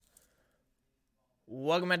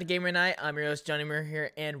Welcome back to Gamer Night. I'm your host, G.A.M.E.R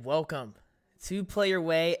here, and welcome to Play Your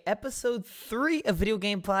Way, episode 3 of Video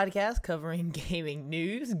Game Podcast, covering gaming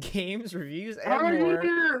news, games, reviews, and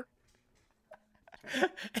more.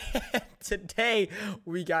 And today,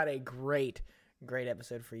 we got a great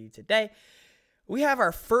episode for you today. We have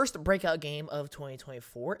our first breakout game of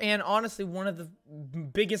 2024, and honestly, one of the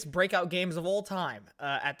biggest breakout games of all time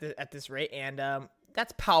at this rate, and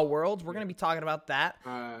that's Palworld. We're going to be talking about that.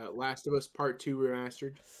 Last of Us Part 2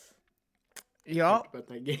 Remastered. Yup. About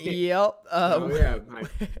that game. Yep. I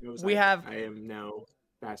am now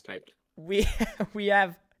fast typed. We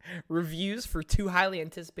have reviews for 2 highly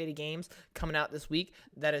anticipated games coming out this week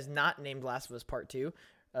that is not named Last of Us Part 2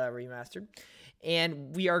 Remastered.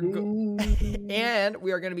 And we are going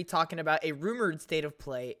to be talking about a rumored state of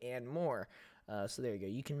play and more. So there you go.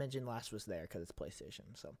 You can mention Last of Us there because it's PlayStation.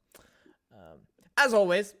 So as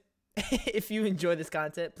always, if you enjoy this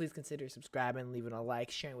content, please consider subscribing, leaving a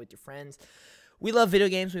like, sharing with your friends. We love video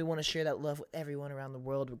games. We want to share that love with everyone around the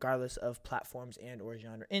world, regardless of platforms and or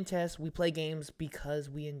genre interests. We play games because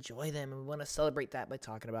we enjoy them, and we want to celebrate that by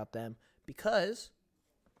talking about them because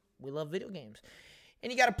we love video games.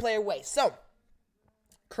 And you got to play your way. So,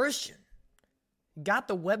 Christian got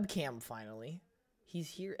the webcam finally. He's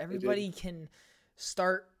here. Everybody can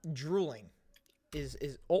start drooling. Please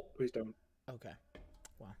don't. Okay.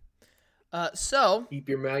 So keep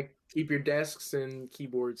your desks and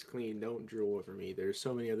keyboards clean. Don't drool over me. There's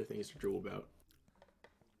so many other things to drool about.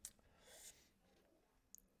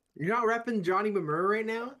 You're not repping G.A.M.E.R right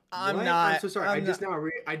now? I'm not. I'm so sorry. I just now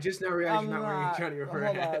realized you're not wearing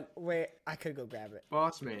G.A.M.E.R hat. Hold on. Wait, I could go grab it.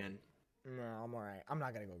 Boss man. No, I'm all right. I'm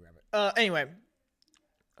not gonna go grab it. Anyway,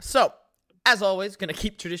 so as always, gonna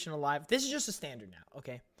keep tradition alive. This is just a standard now.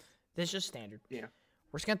 Okay, this is just standard. Yeah.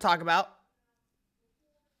 We're just gonna talk about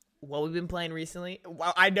what we've been playing recently.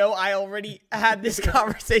 Well, I know I already had this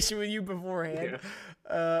conversation with you beforehand.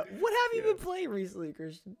 Yeah. What have you been playing recently,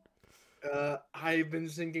 Christian? I've been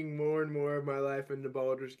sinking more and more of my life into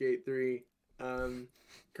Baldur's Gate 3.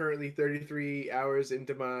 Currently 33 hours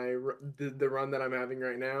into the run that I'm having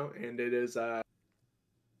right now, and it is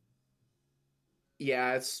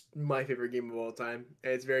it's my favorite game of all time.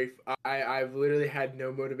 It's I've literally had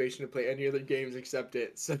no motivation to play any other games except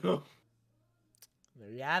it. So there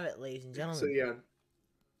you have it, ladies and gentlemen. So yeah,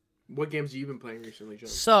 what games have you been playing recently, John?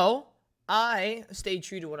 So I stayed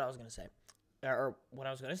true to what I was gonna say,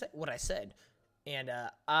 what I said, and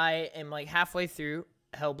I am like halfway through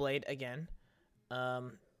Hellblade again.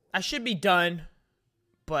 I should be done,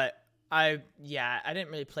 but I didn't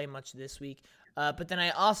really play much this week. But then I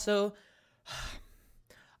also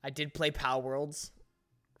I did play Palworlds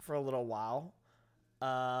for a little while.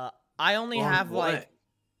 I only have like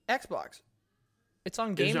Xbox. It's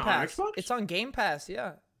on Game Pass. It's on Game Pass,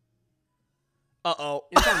 yeah. Uh-oh.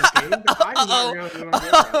 It's on Game Pass?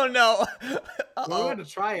 Oh, no. I'm going to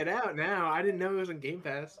try it out now. I didn't know it was on Game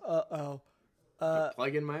Pass. Uh-oh.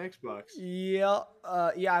 Plug in my Xbox. Yeah.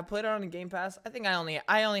 I played it on Game Pass. I think I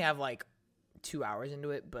only have like 2 hours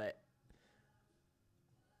into it, but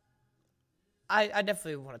I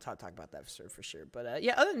definitely want to talk about that for sure. But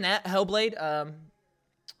other than that, Hellblade,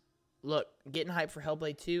 look, getting hyped for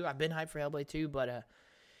Hellblade 2. I've been hyped for Hellblade 2, but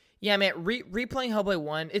man, replaying Hellblade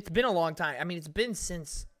 1, it's been a long time. I mean, it's been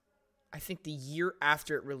since I think the year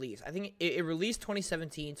after it released. I think it released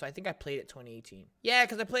 2017, so I think I played it 2018. Yeah,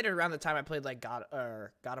 because I played it around the time I played like God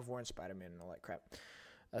of War and Spider-Man and all that crap.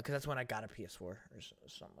 Because that's when I got a PS4 or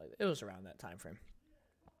something like that. It was around that time frame.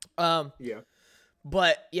 Yeah.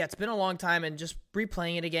 But yeah, it's been a long time, and just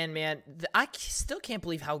replaying it again, man. I still can't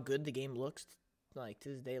believe how good the game looks. Like to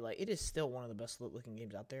this day, like it is still one of the best looking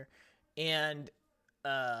games out there, and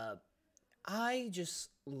I just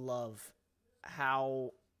love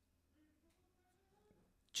how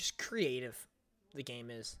just creative the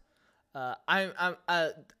game is.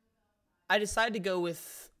 I decided to go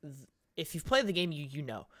with, if you've played the game, you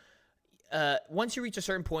know. Once you reach a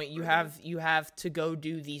certain point, you have to go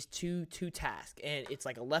do these two tasks, and it's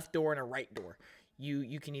like a left door and a right door.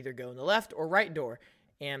 You can either go in the left or right door,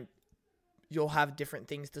 and you'll have different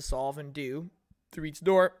things to solve and do through each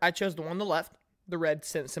door. I chose the one on the left, the red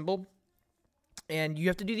symbol, and you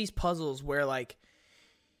have to do these puzzles where, like,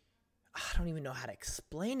 I don't even know how to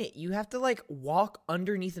explain it. You have to, like, walk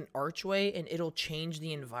underneath an archway, and it'll change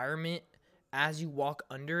the environment as you walk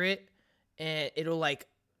under it, and it'll, like,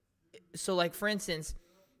 so, like, for instance,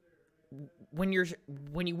 when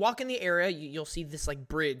you walk in the area, you'll see this, like,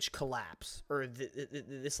 bridge collapse, or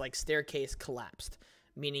this, like, staircase collapsed,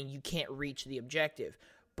 meaning you can't reach the objective.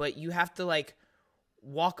 But you have to, like,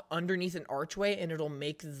 walk underneath an archway, and it'll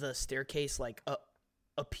make the staircase, like,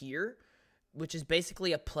 appear. which is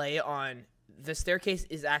basically a play on the staircase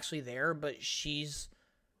is actually there, but she's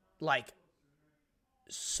like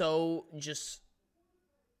so just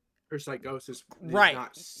Her psychosis is right.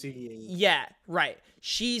 not seeing. Yeah, right.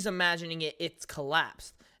 She's imagining it's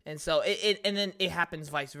collapsed. And so and then it happens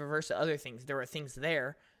vice versa. Other things. There are things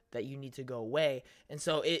there that you need to go away. And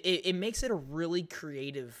so it makes it a really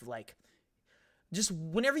creative, like, just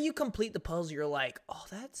whenever you complete the puzzle, you're like, oh,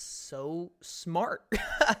 that's so smart.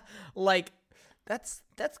 Like, that's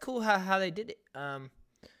cool how they did it.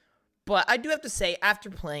 But I do have to say, after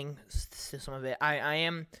playing some of it, I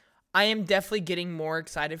am definitely getting more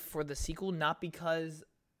excited for the sequel, not because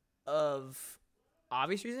of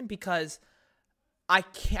obvious reason, because I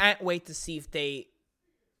can't wait to see if they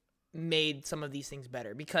made some of these things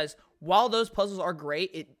better. Because while those puzzles are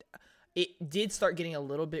great, it did start getting a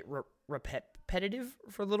little bit repetitive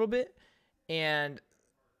for a little bit. And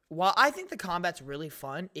while I think the combat's really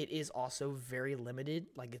fun, it is also very limited.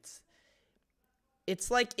 Like, it's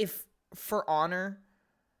like if For Honor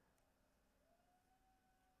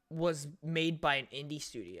was made by an indie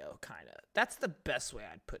studio, kind of. That's the best way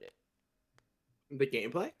I'd put it. The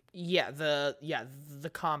gameplay? Yeah,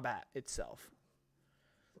 the combat itself.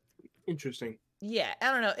 Interesting. Yeah,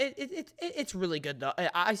 I don't know. It's really good though.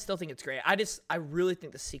 I still think it's great. I really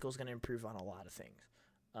think the sequel's going to improve on a lot of things.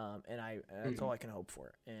 And that's all I can hope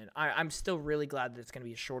for. And I'm still really glad that it's going to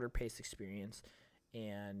be a shorter paced experience.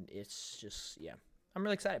 And it's just, yeah, I'm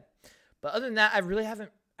really excited. But other than that, I really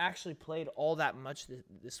haven't actually played all that much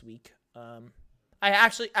this week.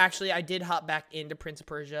 I did hop back into Prince of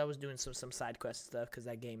Persia. I was doing some side quest stuff because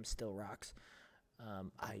that game still rocks.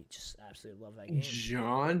 I just absolutely love that game.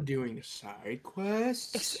 John doing side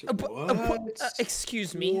quests?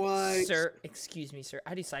 Excuse me, What? sir. Excuse me, sir.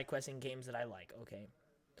 I do side quests in games that I like, okay?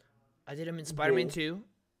 I did them in Spider-Man 2.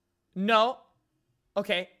 No.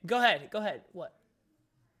 Okay, go ahead. What?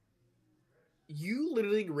 You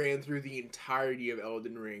literally ran through the entirety of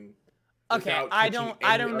Elden Ring. Okay, I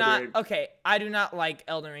do not like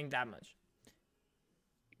Elden Ring that much.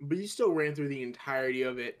 But you still ran through the entirety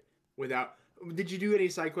of it without... Did you do any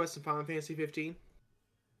side quests in Final Fantasy 15?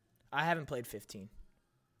 I haven't played 15.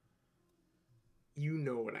 You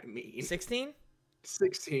know what I mean. 16?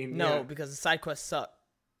 16, No, yeah. because the side quests suck.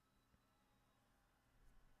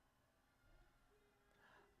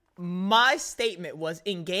 My statement was,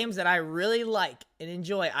 in games that I really like and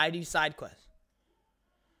enjoy, I do side quests.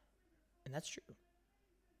 And that's true.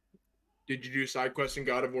 Did you do side quests in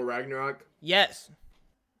God of War Ragnarok? Yes.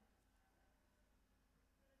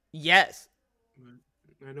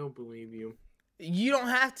 I don't believe you. You don't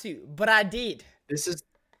have to, but I did.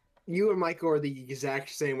 You and Michael are the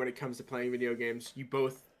exact same when it comes to playing video games. You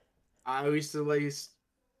both, I always, at least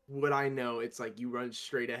what I know, it's like you run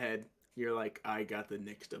straight ahead. You're like, I got the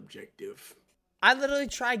next objective. I literally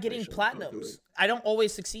try getting platinums. I don't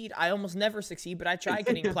always succeed. I almost never succeed, but I try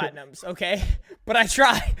getting platinums, okay? But I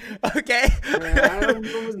try, okay? I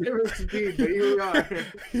almost never succeed, but here we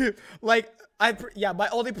are. Like, my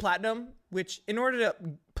only platinum, which in order to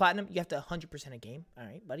platinum, you have to 100% a game. All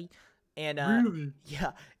right, buddy. And Really?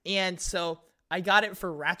 yeah. And so I got it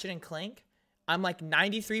for Ratchet and Clank. I'm like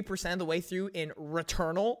 93% of the way through in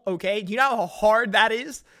Returnal, okay? Do you know how hard that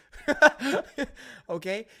is?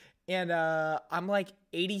 Okay? And I'm like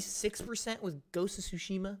 86% with Ghost of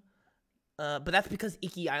Tsushima. But that's because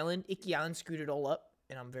Iki Island screwed it all up,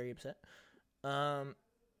 and I'm very upset.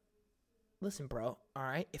 Listen, bro, all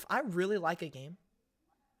right? If I really like a game,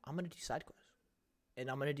 I'm going to do side quests. And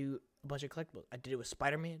I'm going to do a bunch of collectibles. I did it with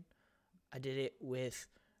Spider-Man. I did it with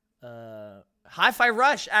Hi-Fi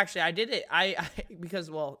Rush. Actually, I did it. I because,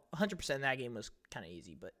 well, 100% of that game was kind of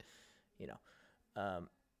easy, but, you know.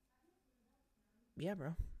 Yeah,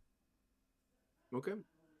 bro. Okay.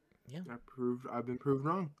 Yeah. I've been proved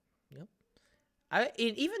wrong. Yep.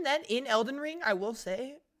 Even then, in Elden Ring, I will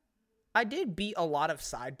say, I did beat a lot of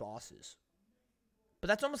side bosses. But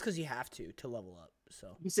that's almost because you have to level up.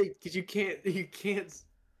 So You say because you can't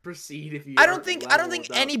proceed if you. I don't think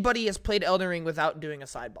anybody has played Elden Ring without doing a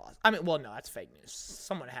side boss. I mean, well, no, that's fake news.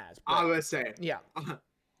 Someone has. But, I was saying. Yeah.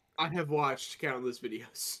 I have watched countless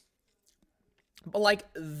videos. But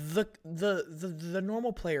like the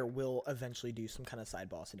normal player will eventually do some kind of side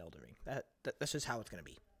boss in Elden Ring. That's just how it's gonna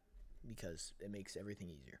be, because it makes everything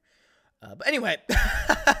easier. But anyway,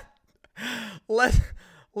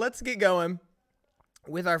 let's get going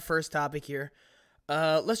with our first topic here.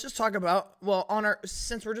 Let's just talk about,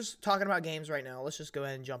 since we're just talking about games right now, let's just go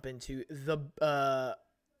ahead and jump into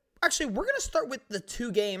actually, we're going to start with the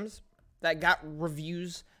two games that got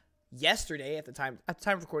reviews yesterday at the time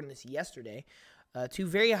of recording this yesterday. Two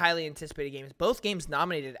very highly anticipated games. Both games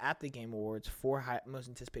nominated at the Game Awards for most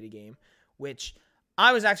anticipated game, which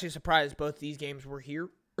I was actually surprised both these games were here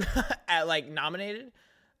at like nominated.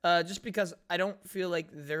 Just because I don't feel like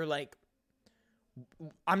they're like,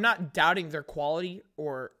 I'm not doubting their quality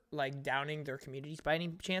or like downing their communities by any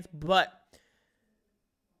chance, but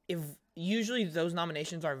if usually those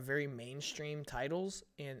nominations are very mainstream titles,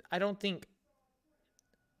 and I don't think,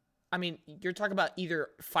 I mean, you're talking about either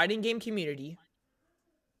fighting game community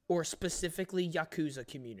or specifically Yakuza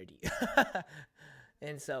community.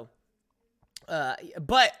 And so,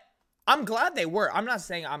 but I'm glad they were. I'm not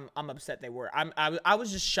saying I'm upset they were. I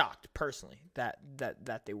was just shocked personally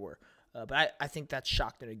that they were. But I think that's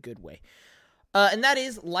shocked in a good way. And that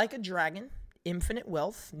is Like a Dragon, Infinite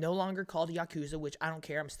Wealth, no longer called Yakuza, which I don't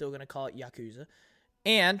care. I'm still going to call it Yakuza.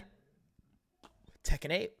 And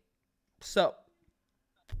Tekken 8. So,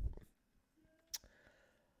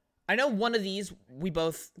 I know one of these we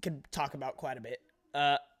both could talk about quite a bit.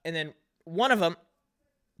 And then one of them,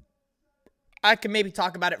 I can maybe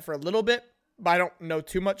talk about it for a little bit, but I don't know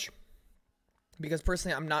too much. Because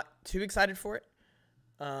personally, I'm not too excited for it.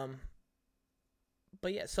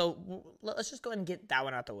 But yeah, so let's just go ahead and get that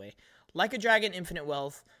one out the way. Like a Dragon, Infinite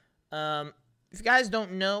Wealth. If you guys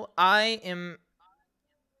don't know, I am...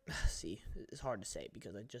 See, it's hard to say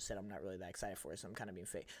because I just said I'm not really that excited for it, so I'm kind of being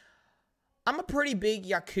fake. I'm a pretty big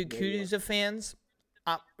Yakuza fans.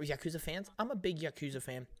 Yakuza fans? I'm a big Yakuza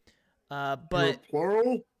fan. But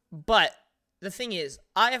the thing is,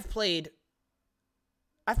 I've played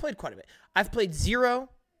quite a bit. I've played 0,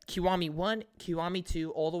 Kiwami 1, Kiwami 2,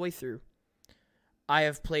 all the way through. I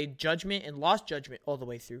have played Judgment and Lost Judgment all the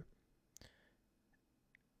way through.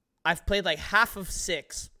 I've played like half of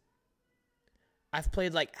 6. I've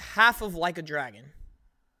played like half of Like a Dragon.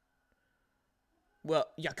 Well,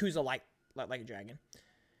 Yakuza like a Dragon.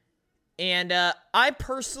 And I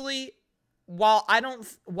personally, while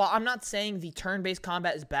I'm not saying the turn-based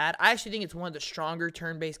combat is bad, I actually think it's one of the stronger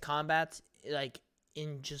turn-based combats, like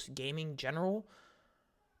in just gaming general.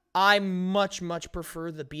 I much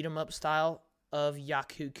prefer the beat 'em up style of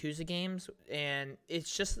Yakuza games, and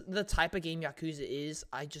it's just the type of game Yakuza is.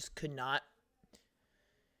 I just could not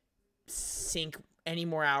sink any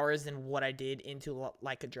more hours than what I did into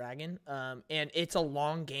Like a Dragon. And it's a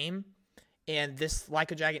long game, and this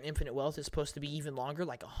Like a Dragon Infinite Wealth is supposed to be even longer,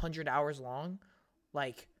 like 100 hours long.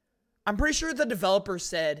 Like, I'm pretty sure the developer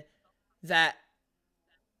said that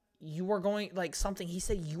you are going, like, something, he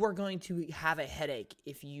said you are going to have a headache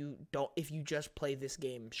if you just play this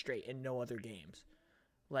game straight and no other games.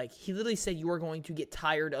 Like, he literally said you are going to get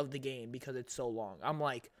tired of the game because it's so long. I'm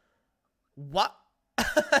like, what?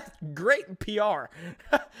 Great PR.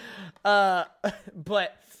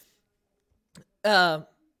 But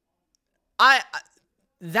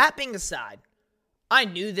that being aside, I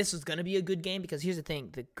knew this was going to be a good game because here's the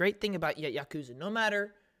thing. The great thing about Yakuza, no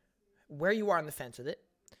matter where you are on the fence with it,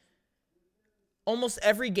 almost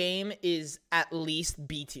every game is at least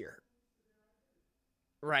B tier.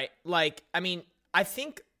 Right? Like, I mean, I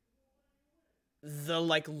think the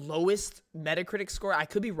like lowest Metacritic score, I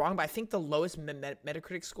could be wrong, but I think the lowest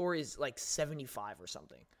Metacritic score is like 75 or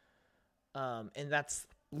something. And that's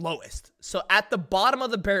lowest. So at the bottom of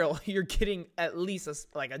the barrel, you're getting at least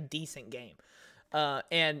a decent game.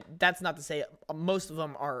 And that's not to say most of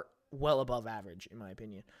them are well above average, in my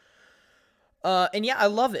opinion. And yeah, I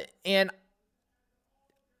love it. And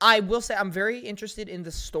I will say I'm very interested in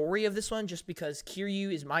the story of this one just because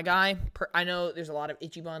Kiryu is my guy. I know there's a lot of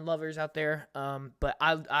Ichiban lovers out there, but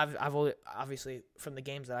I've obviously, from the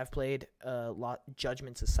games that I've played,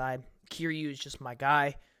 Judgments aside, Kiryu is just my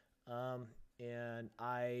guy. And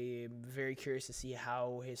I am very curious to see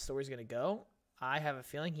how his story is going to go. I have a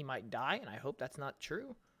feeling he might die, and I hope that's not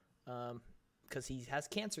true. Because he has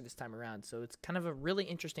cancer this time around, so it's kind of a really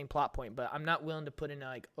interesting plot point, but I'm not willing to put in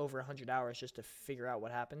like over 100 hours just to figure out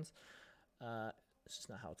what happens. It's just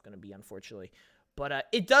not how it's going to be, unfortunately. But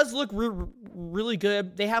it does look really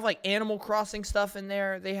good. They have like Animal Crossing stuff in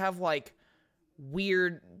there. They have like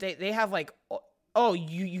weird, they have like, oh,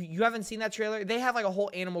 you haven't seen that trailer? They have like a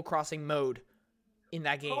whole Animal Crossing mode in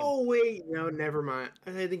that game. Oh wait, no, never mind.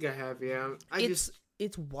 I think I have, yeah.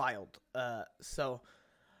 It's wild. So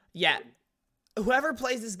yeah. Whoever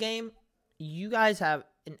plays this game, you guys have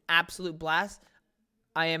an absolute blast.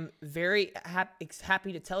 I am very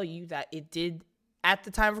happy to tell you that it did, at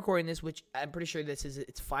the time of recording this, which I'm pretty sure this is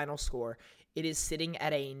its final score, it is sitting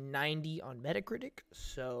at a 90 on Metacritic.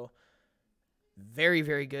 So, very,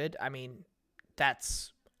 very good. I mean,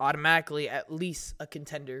 that's automatically at least a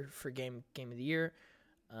contender for game of the year,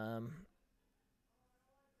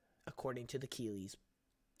 according to the Keeleys.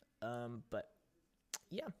 But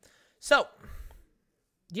yeah. So,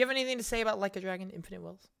 do you have anything to say about Like a Dragon: Infinite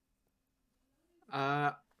Wells?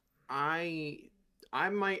 I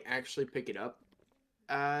might actually pick it up.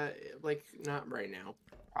 Like not right now.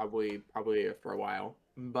 Probably for a while.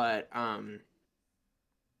 But I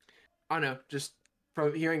don't know, just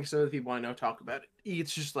from hearing some of the people I know talk about it,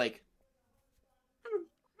 it's just like I'm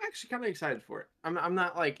actually kind of excited for it. I'm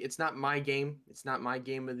not like it's not my game. It's not my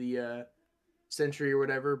game of the century or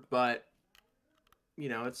whatever, but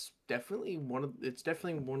it's definitely one of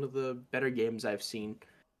the better games I've seen.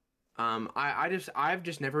 I've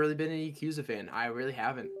just never really been a Yakuza fan. I really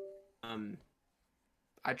haven't. Um,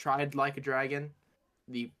 I tried Like a Dragon,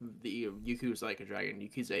 the Yakuza Like a Dragon,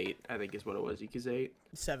 Yakuza 8, I think is what it was. Yakuza 8,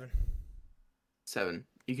 7. 7,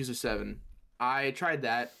 Yakuza 7. I tried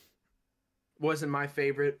that. Wasn't my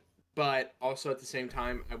favorite, but also at the same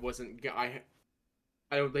time, I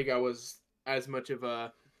don't think I was as much of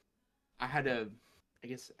a. I had a. I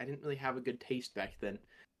guess I didn't really have a good taste back then.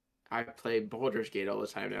 I play Baldur's Gate all the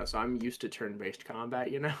time now, so I'm used to turn-based combat,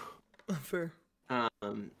 Fair.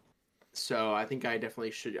 Um, so I think I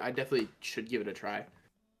definitely should. I definitely should give it a try.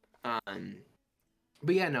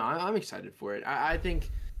 But yeah, no, I'm excited for it. I think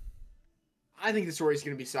the story's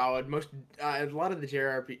gonna be solid. A lot of the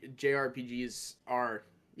JRPGs are,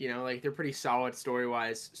 like they're pretty solid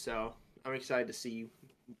story-wise. So I'm excited to see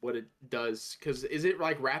what it does. Because is it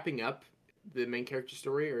like wrapping up the main character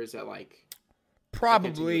story, or is that like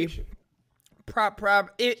Probably.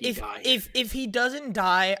 If he doesn't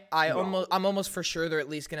die, I'm almost for sure they're at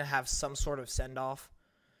least gonna have some sort of send off,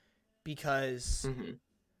 because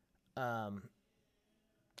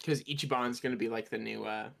because Ichiban's gonna be like the new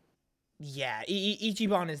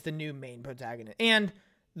Ichiban is the new main protagonist, and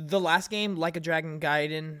the last game, Like a Dragon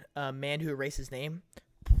Gaiden, Man Who Erased His Name,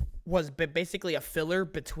 was basically a filler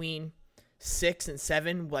between 6 and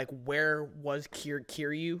 7. Like, where was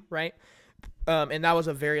Kiryu, right? And that was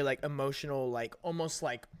a very like emotional, like almost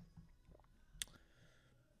like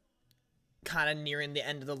kind of nearing the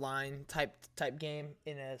end of the line type game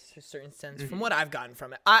in a certain sense, from what I've gotten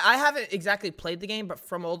from it. I haven't exactly played the game, but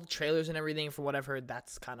from all the trailers and everything, from what I've heard,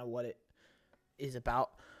 that's kind of what it is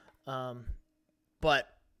about. Yeah,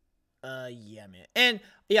 man. And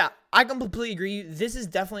yeah, I completely agree. This is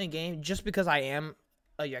definitely a game, just because I am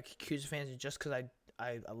a Yakuza fan, just because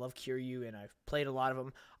I love Kiryu and I've played a lot of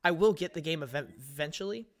them. I will get the game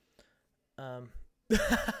eventually. I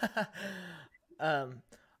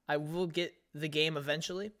will get the game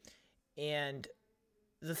eventually. And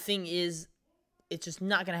the thing is, it's just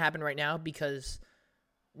not going to happen right now because,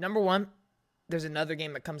 number one, there's another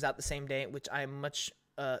game that comes out the same day, which I am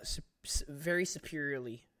very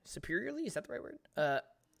superiorly, is that the right word?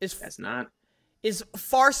 Is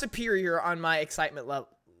far superior on my excitement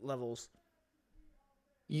levels.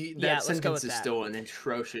 That sentence is still an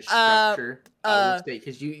atrocious structure. I would say,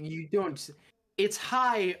 because you don't. It's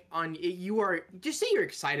high on. You are just say you're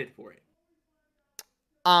excited for it.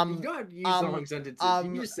 You don't use long sentences.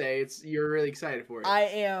 You just say you're really excited for it. I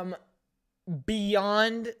am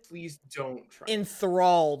beyond. Please don't try.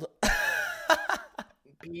 Enthralled.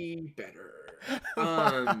 Be better.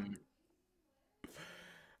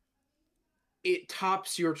 It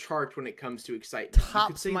tops your chart when it comes to excitement. It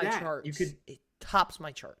tops my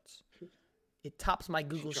charts. It tops my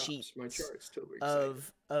Google Sheet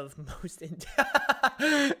of most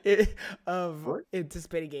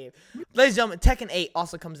anticipated game. Ladies and gentlemen, Tekken 8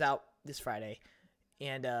 also comes out this Friday,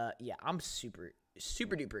 and yeah, I'm super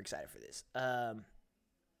duper excited for this.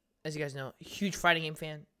 As you guys know, huge fighting game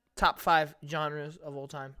fan. Top 5 genres of all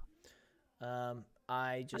time. I'm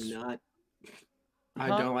not. I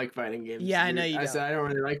don't like fighting games. Yeah, I know you don't. I said I don't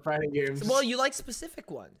really like fighting games. Well, you like specific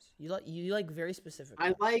ones. You like very specific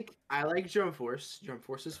ones. I like Jump Force. Jump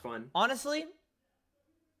Force is fun. Honestly,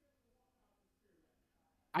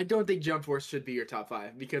 I don't think Jump Force should be your top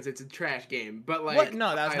 5 because it's a trash game. But like, what?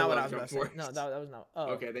 No, that's not what I was going to say. No, that was not.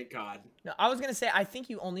 Oh. Okay, thank God. No, I was going to say I think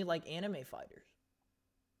you only like anime fighters.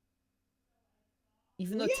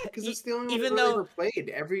 Even though because it's the only one I've ever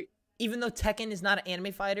played. Even though Tekken is not an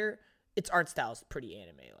anime fighter, its art style is pretty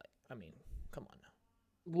anime-like. I mean, come on now.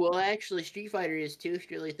 Well, actually, Street Fighter is too. If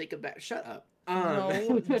you really think about, shut up.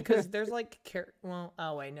 No, because there's like well,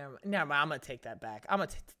 oh wait, never mind. I'm gonna take that back. I'm gonna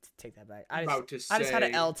take that back. I just had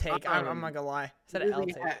an L take. I'm not gonna lie. I said an L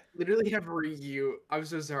take. Literally have Ryu. I'm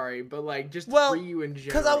so sorry, but like just Ryu in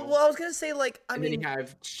general. Because I was gonna say like then you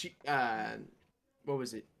have what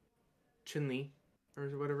was it, Chun-Li or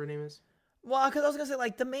whatever her name is. Well, because I was gonna say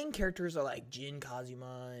like the main characters are like Jin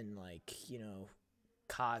Kazuma and like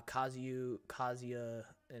Kazuya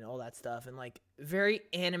and all that stuff, and like very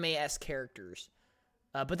anime-esque characters.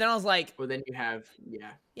 But then I was like, Well, then you have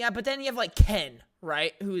yeah, but then you have like Ken,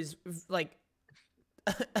 right? Who is like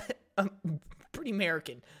pretty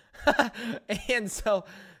American. And so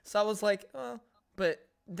I was like, oh, but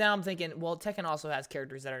then I'm thinking, well, Tekken also has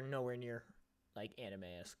characters that are nowhere near like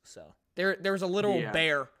anime-esque. So there was a literal Yeah.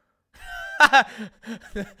 bear.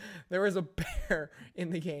 There was a bear in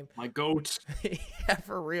the game. My goat. Yeah,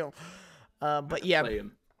 for real. But yeah. Play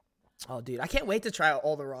him. Oh, dude, I can't wait to try out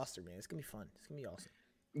all the roster, man. It's gonna be fun. It's gonna be awesome.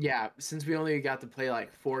 Yeah, since we only got to play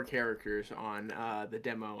like 4 characters on the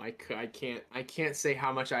demo, I can't say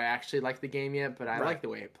how much I actually like the game yet, but I Right. like the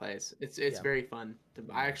way it plays. It's Yeah. very fun.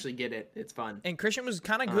 I actually get it. It's fun. And Christian was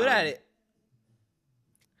kind of good at it.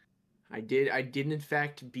 I did in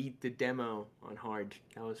fact beat the demo on hard.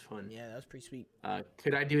 That was fun. Yeah, that was pretty sweet.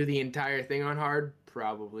 Could I do the entire thing on hard?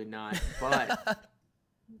 Probably not. But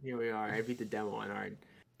here we are. I beat the demo on hard.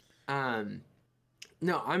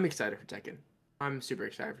 No, I'm excited for Tekken. I'm super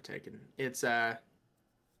excited for Tekken. It's I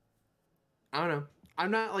don't know. I'm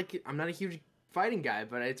not a huge fighting guy,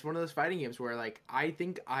 but it's one of those fighting games where like I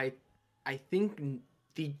think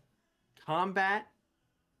the combat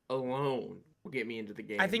alone will get me into the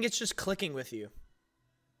game. I think it's just clicking with you.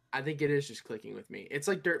 I think it is just clicking with me. It's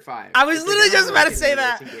like Dirt 5. I was It's literally like, just about to like say any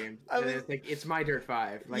that. racing game, and it's like it's my Dirt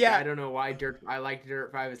 5. Like Yeah. I don't know why I liked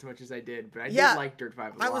Dirt 5 as much as I did, but I Yeah. did like Dirt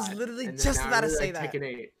 5 a lot. I was literally And then just now I about to really say like that. Tekken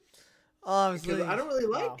 8. Oh, I was Because literally. I don't really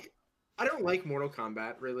wow. like. I don't like Mortal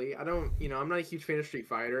Kombat really. I'm not a huge fan of Street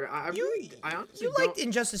Fighter. I honestly You liked don't.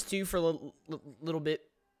 Injustice 2 for a little bit.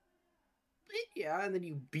 Yeah, and then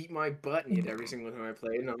you beat my butt in it every single time I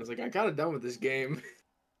played, and I was like, I got it done with this game.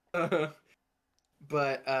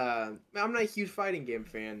 But I'm not a huge fighting game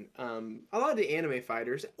fan. A lot of the anime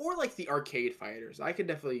fighters or like the arcade fighters, I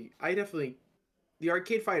definitely. The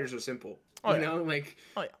arcade fighters are simple. Oh, you yeah. know, like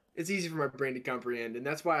Oh, yeah. it's easy for my brain to comprehend, and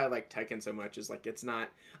that's why I like Tekken so much. Is like it's not.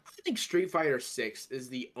 I think Street Fighter 6 is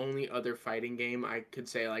the only other fighting game I could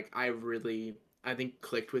say like I think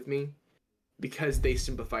clicked with me because they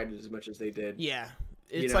simplified it as much as they did. Yeah.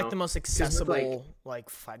 It's You like know? the most accessible like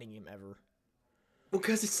fighting game ever.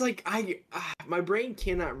 Because it's like my brain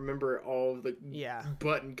cannot remember all of the Yeah.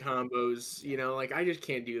 button combos. You know, like I just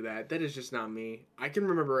can't do that. That is just not me. I can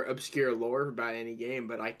remember obscure lore about any game,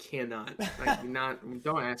 but I cannot.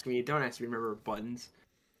 Don't ask me. Don't ask me to remember buttons.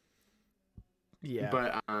 Yeah.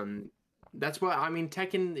 But that's what I mean.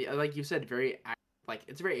 Tekken, like you said,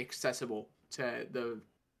 it's very accessible to the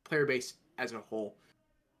player base as a whole.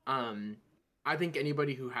 I think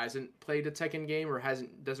anybody who hasn't played a Tekken game or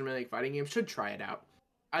doesn't really like fighting games should try it out.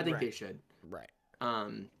 I think Right. they should. Right.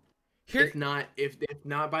 If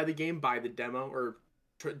not buy the game, buy the demo or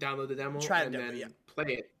download the demo and then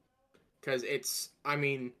play it. Because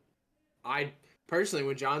I personally,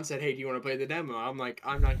 when John said, "Hey, do you want to play the demo?" I'm like,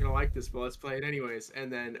 I'm not gonna like this, but let's play it anyways.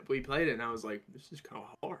 And then we played it, and I was like, this is kind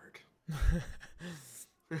of hard.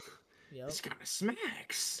 Yep. This kind of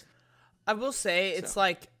smacks. I will say it's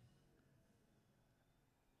like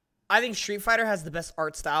I think Street Fighter has the best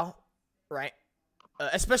art style, right?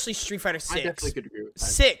 Especially Street Fighter 6. I definitely could agree with that.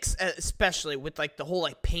 6 especially with like the whole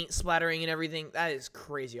like paint splattering and everything. That is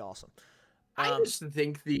crazy awesome. I just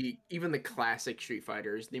think even the classic Street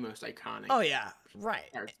Fighter is the most iconic. Oh yeah, right.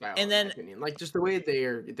 Art style, And then in my opinion. Like just the way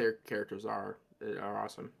their characters are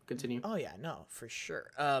awesome. Continue. oh yeah, no, for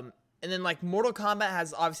sure. And then like Mortal Kombat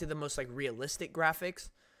has obviously the most like realistic graphics.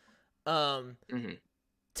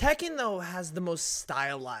 Tekken though has the most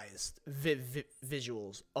stylized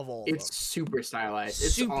visuals of all. It's super stylized.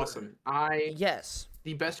 It's awesome. Yes.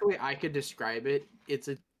 The best way I could describe it,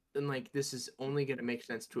 and like this is only gonna make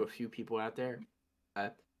sense to a few people out there,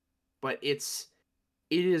 but it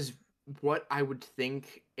is what I would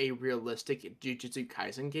think a realistic Jujutsu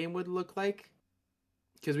Kaisen game would look like.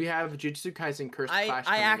 Because we have Jujutsu Kaisen Cursed Clash I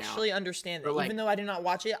coming actually out. understand that. Like, even though I did not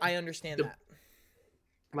watch it, I understand that.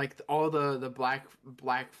 Like all the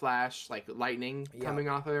black flash, like lightning coming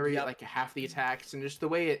off of like half the attacks, and just the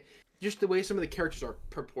way some of the characters are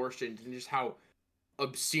proportioned, and just how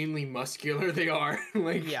obscenely muscular they are.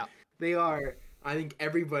 They are. I think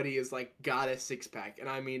everybody is like got a 6-pack, and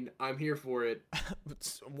I mean I'm here for it.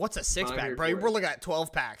 What's a 6-pack, bro? We're looking at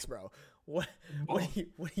 12 packs, bro. What are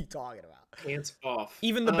you talking about? Hands off.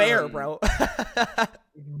 Even the bear, bro.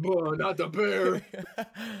 Not the bear.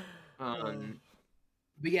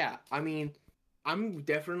 But yeah, I mean, I'm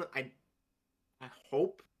definitely. I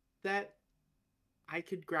hope that I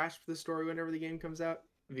could grasp the story whenever the game comes out,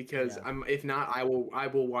 because if not, I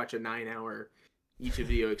will watch a 9-hour YouTube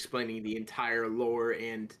video explaining the entire lore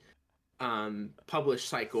and published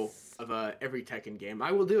cycle of every Tekken game.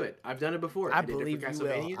 I will do it. I've done it before. I did believe it for you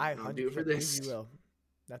will. Castlevania. I'll do it for this. You will.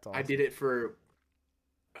 That's awesome. I did it for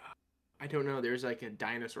I don't know. There's like a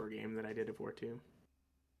dinosaur game that I did it for too.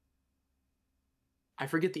 I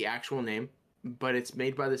forget the actual name, but it's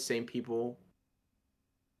made by the same people.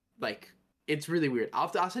 Like, it's really weird.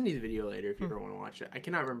 I'll send you the video later if you ever want to watch it. I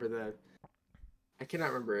cannot remember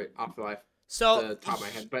it off the So top of my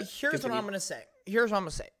head. But here's what I'm gonna say.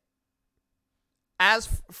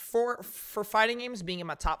 As for fighting games being in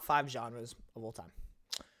my top 5 genres of all time,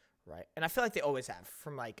 right? And I feel like they always have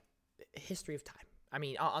from like history of time. I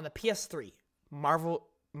mean, on the PS3, Mortal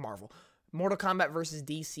Kombat versus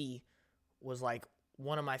DC was like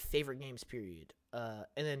one of my favorite games, period. And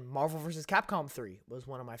then Marvel vs. Capcom 3 was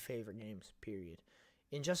one of my favorite games, period.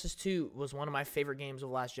 Injustice 2 was one of my favorite games of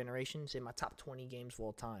last generation. It's in my top 20 games of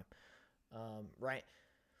all time, right?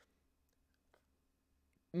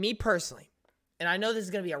 Me personally, and I know this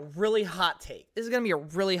is going to be a really hot take.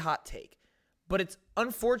 But it's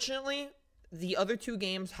unfortunately the other 2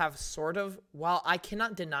 games have sort of, while I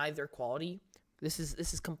cannot deny their quality, this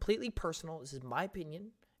is completely personal. This is my opinion,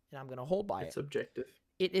 and I'm going to hold by it. It's subjective.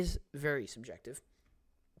 It is very subjective.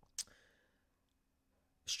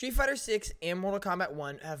 Street Fighter 6 and Mortal Kombat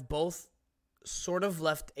 1 have both sort of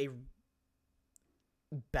left a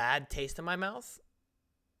bad taste in my mouth.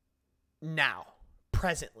 Now,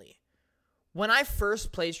 presently. When I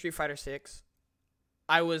first played Street Fighter 6,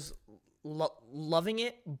 I was loving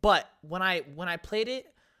it, but when I played it,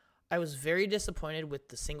 I was very disappointed with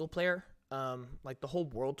the single player, like the whole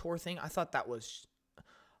World Tour thing. I thought that was,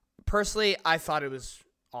 personally, I thought it was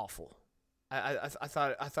awful. I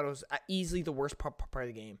thought it was easily the worst part of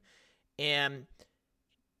the game, and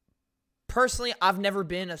personally, I've never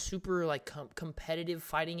been a super like competitive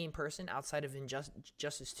fighting game person outside of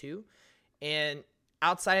Injustice 2, and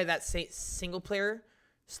outside of that single player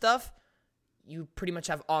stuff, you pretty much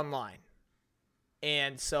have online.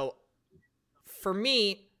 And so for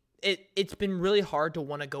me, it's been really hard to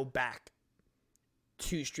want to go back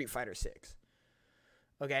to Street Fighter 6.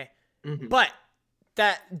 Okay? Mm-hmm. But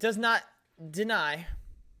that does not deny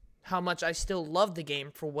how much I still love the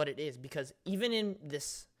game for what it is, because even in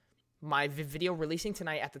this, my video releasing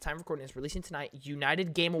tonight, at the time of recording is releasing tonight,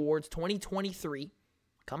 United Game Awards 2023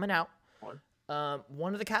 coming out.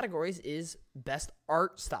 One of the categories is Best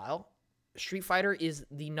Art Style. Street Fighter is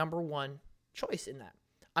the number 1 choice in that.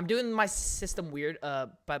 I'm doing my system weird,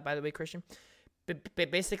 by the way, Christian.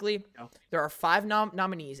 Basically, there are 5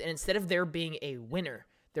 nominees, and instead of there being a winner,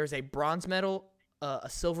 there's a bronze medal, a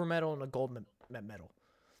silver medal, and a gold medal.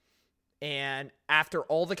 And after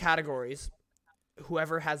all the categories,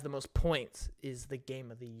 whoever has the most points is the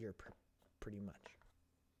game of the year, pretty much.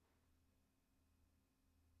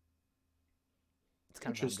 It's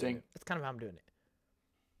kind interesting. It's kind of how I'm doing it.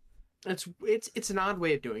 It's an odd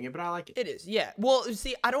way of doing it, but I like it. It is, yeah. Well,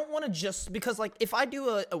 see, I don't want to just, because like if I do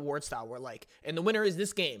a award style where like, and the winner is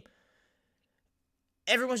this game,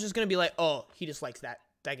 everyone's just gonna be like, oh, he just likes that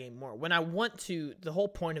game more. When I want to, the whole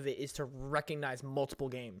point of it is to recognize multiple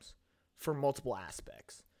games for multiple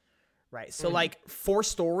aspects, right? So like for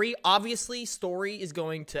story, obviously story is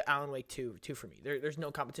going to Alan Wake 2 for me. There's no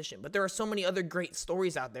competition, but there are so many other great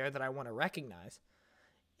stories out there that I want to recognize,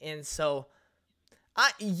 and so.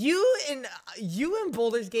 You and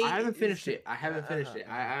Baldur's Gate. I haven't finished it.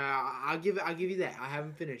 I'll give you that. I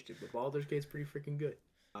haven't finished it, but Baldur's Gate's pretty freaking good.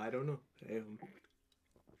 I don't know.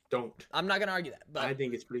 I'm not gonna argue that, but I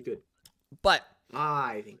think it's pretty good. But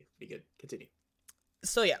I think it's pretty good. Continue.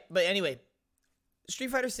 So yeah, but anyway,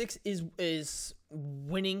 Street Fighter 6 is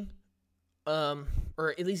winning,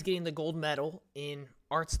 or at least getting the gold medal in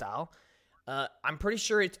art style. I'm pretty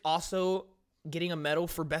sure it's also getting a medal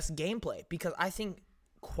for best gameplay, because I think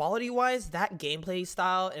quality-wise, that gameplay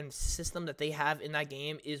style and system that they have in that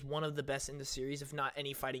game is one of the best in the series, if not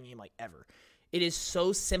any fighting game like ever. It is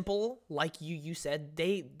so simple, like you said,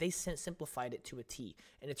 they simplified it to a T,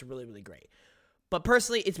 and it's really, really great. But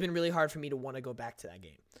personally, it's been really hard for me to want to go back to that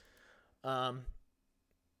game. And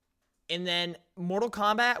then Mortal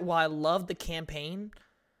Kombat, while I love the campaign,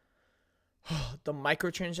 the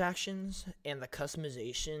microtransactions and the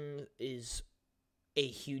customization is a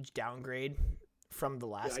huge downgrade from the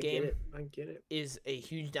last game. I get it. Is a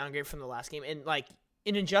huge downgrade from the last game. And like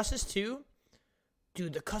in Injustice 2,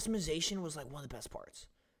 dude, the customization was like one of the best parts.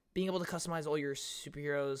 Being able to customize all your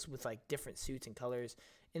superheroes with like different suits and colors.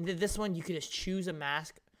 And then this one, you could just choose a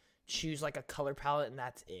mask, choose like a color palette, and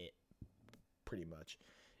that's it. Pretty much.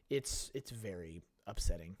 It's very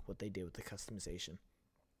upsetting what they did with the customization.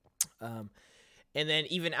 And then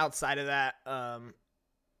even outside of that, I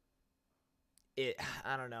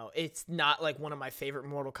don't know. It's not like one of my favorite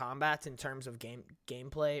Mortal Kombats in terms of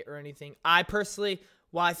gameplay or anything. I personally,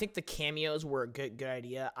 while I think the cameos were a good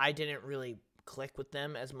idea, I didn't really click with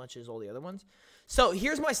them as much as all the other ones. So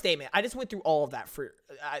here's my statement. I just went through all of that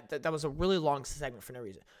that was a really long segment for no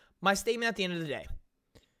reason. My statement at the end of the day,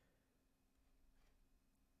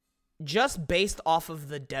 just based off of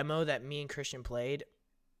the demo that me and Christian played,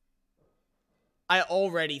 I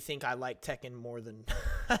already think I like Tekken more than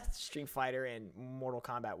Street Fighter and Mortal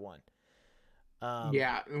Kombat 1.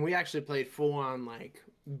 Yeah, and we actually played full on like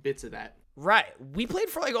bits of that. Right. We played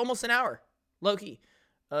for like almost an hour, low-key.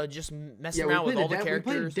 Just messing around with all the characters.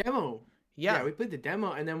 We played the demo. Yeah, we played the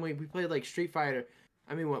demo, and then we played like Street Fighter.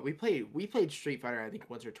 I mean, we played Street Fighter I think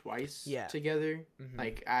once or twice together.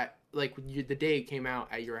 Mm-hmm. The day it came out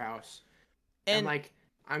at your house, and like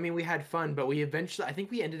I mean we had fun, but we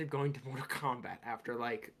ended up going to Mortal Kombat after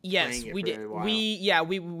like yes playing it we for did a while.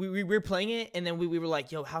 we were playing it, and then we were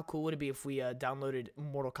like, yo, how cool would it be if we downloaded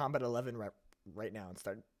Mortal Kombat 11 right now and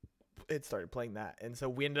started playing that, and so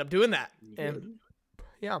we ended up doing that. And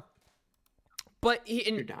yeah, but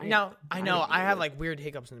now I know I have like weird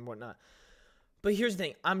hiccups and whatnot. But here's the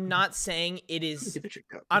thing: I'm not saying it is.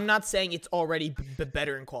 I'm not saying it's already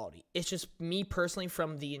better in quality. It's just me personally,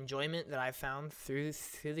 from the enjoyment that I found through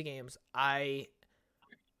the games.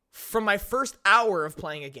 From my first hour of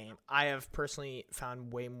playing a game, I have personally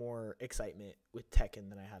found way more excitement with Tekken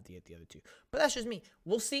than I have the other two. But that's just me.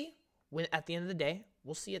 We'll see at the end of the day.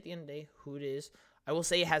 We'll see at the end of the day who it is. I will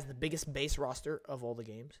say it has the biggest base roster of all the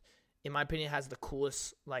games. In my opinion, it has the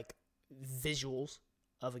coolest like visuals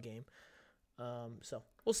of a game. So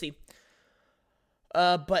we'll see.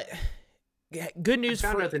 But good news.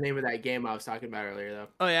 I found out the name of that game I was talking about earlier, though.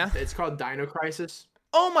 Oh yeah, it's called Dino Crisis.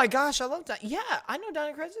 Oh my gosh, I love that. Yeah, I know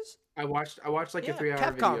Dino Crisis. I watched like a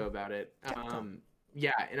 3-hour video about it.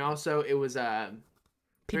 Yeah, and also it was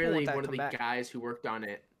apparently one of the guys who worked on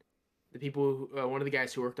it. One of the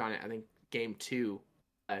guys who worked on it, I think G.A.M.E.R,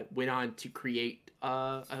 went on to create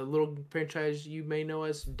a little franchise you may know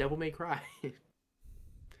as Devil May Cry.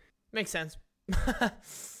 Makes sense.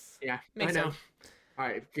 Yeah, Makes I know. Sense. All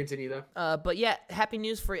right, continue though. But yeah, happy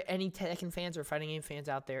news for any Tekken fans or fighting game fans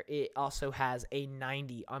out there. It also has a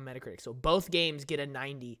 90 on Metacritic, so both games get a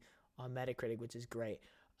 90 on Metacritic, which is great.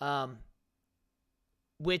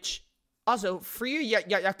 Which also for you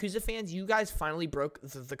Yakuza fans, you guys finally broke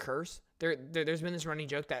the curse. There's been this running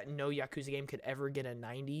joke that no Yakuza game could ever get a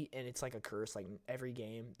 90, and it's like a curse. Like every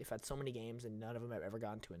game, they've had so many games, and none of them have ever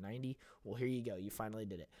gotten to a 90. Well, here you go. You finally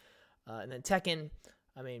did it. And then Tekken,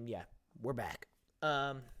 I mean, yeah, we're back.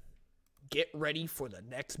 Get ready for the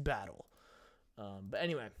next battle. But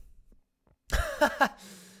anyway.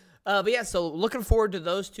 But yeah, so looking forward to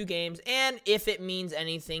those two games. And if it means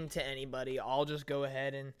anything to anybody, I'll go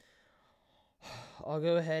ahead and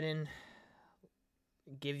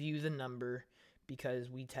give you the number, because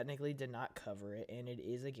we technically did not cover it, and it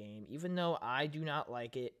is a game. Even though I do not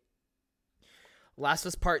like it, Last of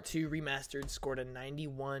Us Part 2 Remastered scored a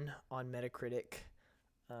 91 on Metacritic.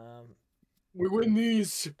 We win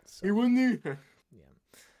these. So, we win these. Yeah.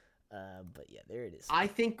 But yeah, there it is. I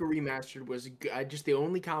think a remastered was good. Just the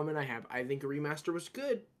only comment I have, I think a remaster was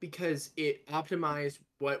good because it optimized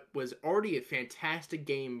what was already a fantastic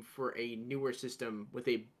game for a newer system with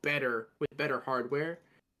better hardware.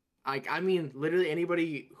 I mean, literally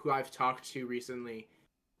anybody who I've talked to recently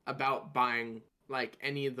about buying like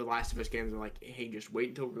any of the Last of Us games, are like, hey, just wait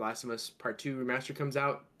until Last of Us Part 2 Remaster comes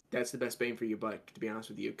out. That's the best bang for your buck, to be honest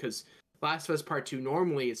with you, because Last of Us Part 2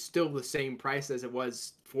 normally is still the same price as it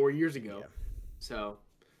was 4 years ago. Yeah. So,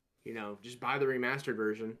 just buy the remastered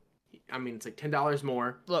version. I mean, it's like $10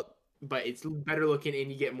 more. Look, but it's better looking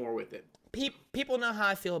and you get more with it. People know how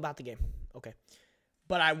I feel about the game. Okay.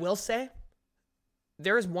 But I will say,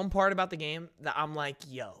 there is one part about the game that I'm like,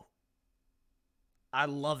 yo, I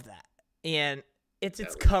love that. And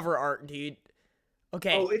it's cover art, dude.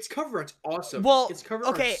 Okay. Oh, its cover art's awesome. Well, its cover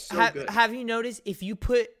okay, art's so good. Have you noticed if you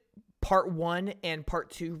put Part 1 and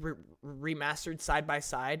Part 2 remastered side by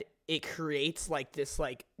side, it creates like this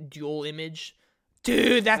like dual image?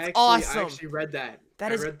 Dude, that's awesome. I actually read that.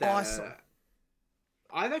 That is awesome.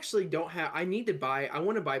 I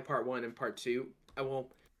want to buy Part 1 and Part 2. I want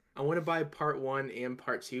to buy Part 1 and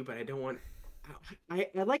Part 2, but I don't want... I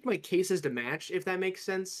like my cases to match, if that makes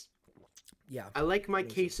sense. Yeah. I like my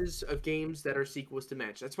cases of games that are sequels to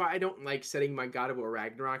match. That's why I don't like setting my God of War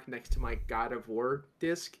Ragnarok next to my God of War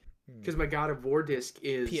disc. Because my God of War disc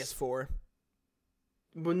is... PS4.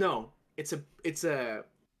 Well, no. It's the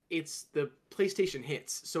PlayStation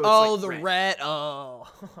Hits. So it's the red. Oh.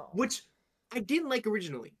 Which I didn't like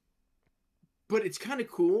originally. But it's kind of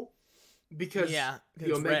cool. Because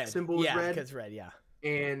the Omega symbol is red. Yeah, because red, yeah.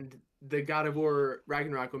 And the God of War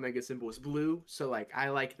Ragnarok Omega symbol is blue. So, I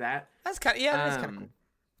like that. That's kind of, that's kind of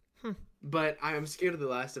cool. But I'm scared of The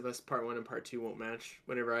Last of Us Part 1 and Part 2 won't match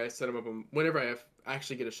whenever I set them up. Whenever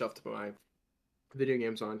actually get a shelf to put my video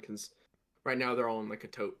games on, because right now they're all in like a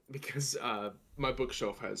tote because my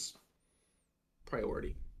bookshelf has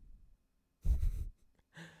priority.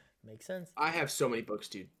 Makes sense. I have so many books,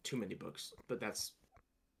 dude. Too many books. But that's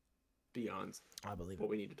beyond I believe what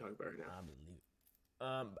we need to talk about right now. I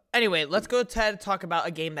believe. Anyway, let's go ahead and talk about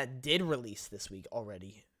a game that did release this week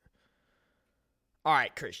already. All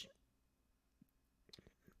right, Christian.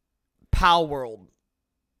 Palworld.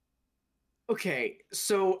 Okay,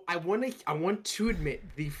 so I want to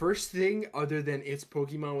admit the first thing other than it's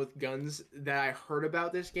Pokemon with guns that I heard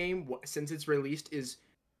about this game since it's released is,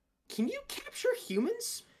 can you capture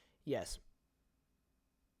humans? Yes.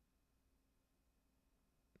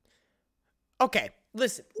 Okay,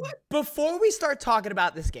 listen. What? Before we start talking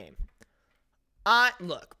about this game, I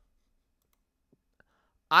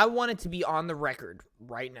want it to be on the record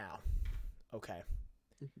right now. Okay.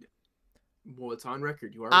 Well, it's on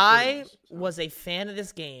record. You are. I was a fan of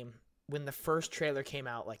this game when the first trailer came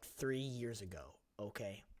out like 3 years ago.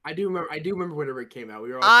 Okay. I do remember whenever it came out. We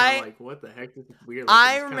were all kind of like, "What the heck? This is weird."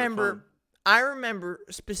 Like, I remember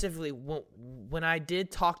specifically when I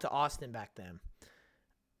did talk to Austin back then.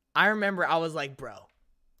 I remember I was like, "Bro,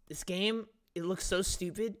 this game, it looks so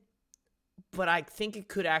stupid, but I think it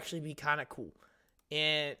could actually be kind of cool."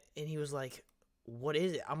 And he was like, "What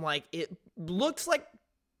is it?" I'm like, "It looks like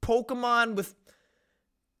Pokemon with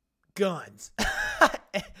guns."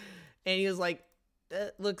 And he was like,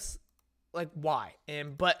 "That looks like why?"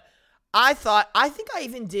 But I think I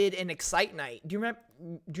even did an Excite Night. Do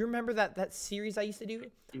you remember that series I used to do?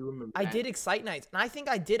 You remember? I did Excite Nights, and I think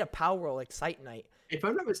I did a Palworld Excite Night. If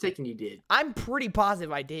I'm not mistaken, you did. I'm pretty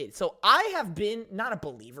positive I did. So I have been not a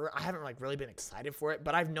believer. I haven't like really been excited for it,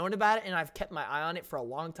 but I've known about it and I've kept my eye on it for a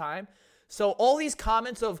long time. So all these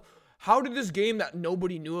comments of how did this game that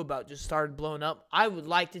nobody knew about just started blowing up, I would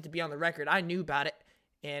like it to be on the record. I knew about it,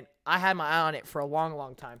 and I had my eye on it for a long,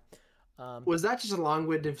 long time. Was that just a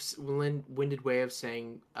long-winded way of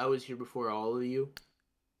saying I was here before all of you?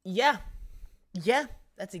 Yeah,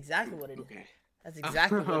 that's exactly what it is. Okay, that's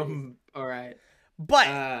exactly what it is. All right, but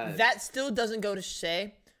that still doesn't go to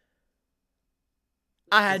say.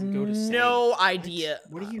 I had no idea.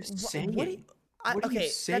 What are you saying? What do you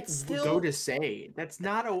say? That's still go to say. It's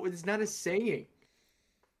not a saying.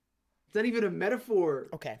 It's not even a metaphor.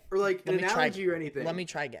 Okay. Or like an analogy or anything. Let me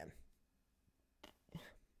try again.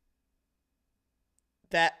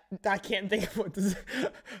 That I can't think of what this.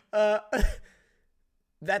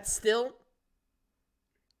 That still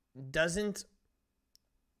doesn't.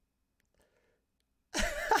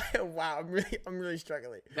 Wow, I'm really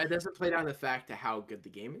struggling. That doesn't play down the fact to how good the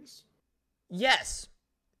game is. Yes,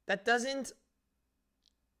 that doesn't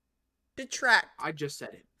detract. I just said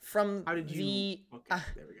it. From how did you? Okay,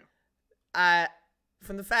 there we go.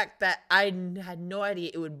 From the fact that I had no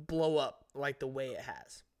idea it would blow up like the way it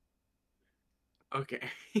has. Okay.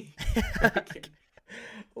 Okay.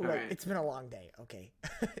 Look, right. It's been a long day. Okay.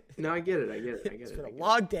 No, I get it. It's been a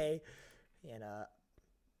long day, and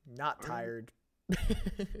not tired.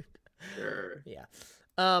 Sure. Yeah.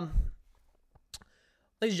 Ladies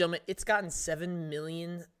and gentlemen, it's gotten 7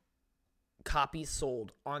 million copies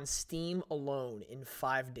sold on Steam alone in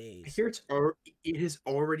 5 days. I hear it has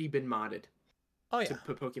already been modded. Oh yeah. To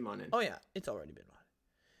put Pokemon in. Oh yeah, it's already been modded.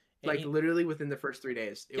 Like literally within the first 3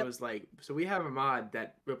 days, it was like, so we have a mod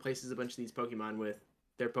that replaces a bunch of these Pokemon with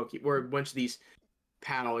their or a bunch of these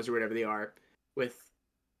pals or whatever they are with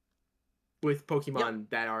Pokemon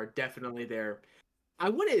that are definitely there. I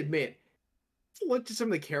want to admit, if you look at some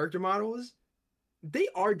of the character models, they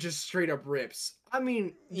are just straight up rips. I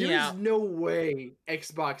mean, there's no way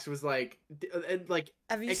Xbox was like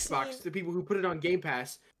Xbox, the people who put it on Game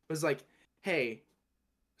Pass was like, hey,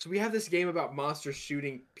 so we have this game about monsters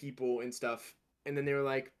shooting people and stuff, and then they were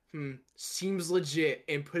like, seems legit,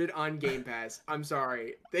 and put it on Game Pass. I'm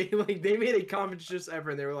sorry. They made a conscious effort,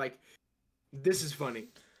 and they were like, this is funny.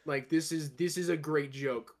 Like, this is a great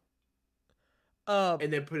joke.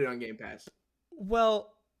 And then put it on Game Pass.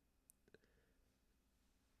 Well,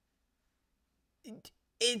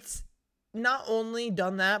 it's not only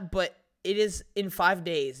done that, but it is in 5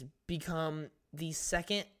 days become the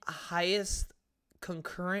second highest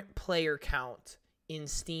concurrent player count in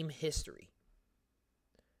Steam history.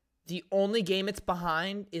 The only game it's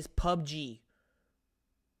behind is PUBG.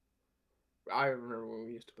 I remember when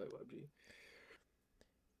we used to play PUBG.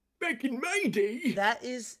 Back in my day. That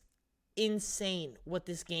is insane what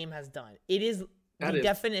this game has done. It is the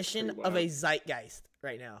definition of a zeitgeist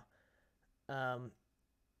right now.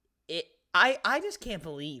 I just can't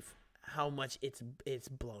believe how much it's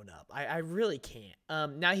blown up. I really can't.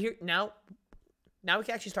 Now we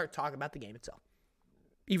can actually start talking about the game itself.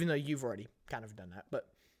 Even though you've already kind of done that, but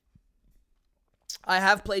I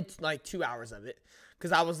have played like 2 hours of it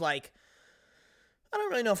because I was like, I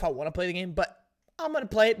don't really know if I want to play the game, but I'm gonna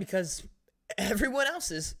play it because everyone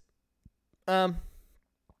else is. I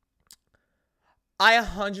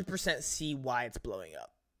 100% see why it's blowing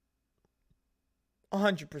up.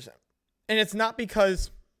 100%. And it's not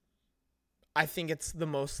because I think it's the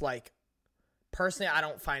most, like, personally, I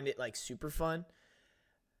don't find it, like, super fun.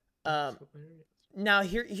 Now,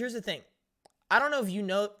 here's the thing. I don't know if you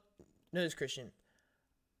know this, Christian.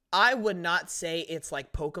 I would not say it's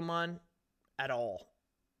like Pokemon at all.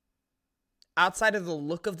 Outside of the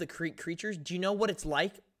look of the creatures, do you know what it's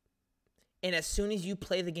like? And as soon as you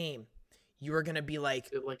play the game, you are going to be like...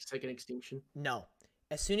 Is it like Second Extinction? No.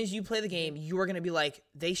 As soon as you play the game, you are going to be like,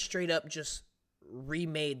 they straight up just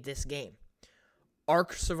remade this game.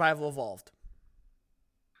 Ark Survival Evolved.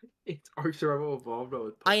 It's Ark Survival Evolved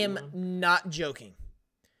with Pokemon? I am not joking.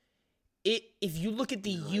 If you look at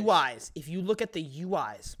the UIs,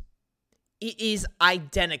 it is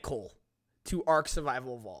identical to Ark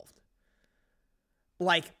Survival Evolved.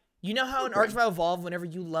 Like, you know how in Ark Survival Evolved, whenever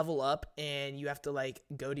you level up and you have to, like,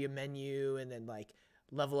 go to your menu and then, like,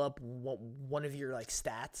 level up one of your, like,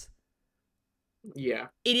 stats? Yeah.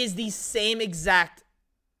 It is the same exact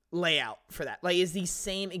layout for that. Like, it's the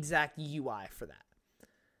same exact UI for that.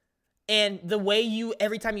 And the way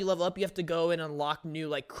every time you level up, you have to go and unlock new,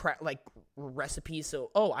 like, recipes.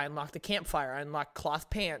 So, I unlocked a campfire. I unlocked cloth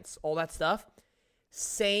pants, all that stuff.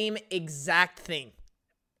 Same exact thing.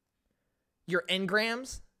 Your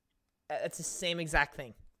engrams, that's the same exact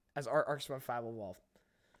thing as Ark Survival Evolved.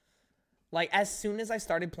 Like, as soon as I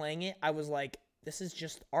started playing it, I was like, this is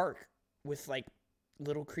just Ark with, like,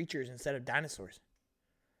 little creatures instead of dinosaurs.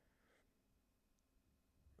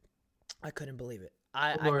 I couldn't believe it.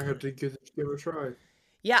 I have to give it a try.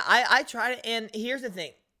 Yeah, I tried it, and here's the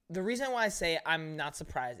thing. The reason why I say I'm not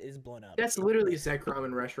surprised is blown up. That's literally Zekrom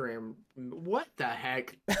and Reshiram. What the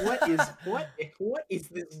heck? What is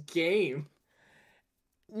this game?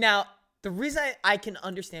 Now, the reason I can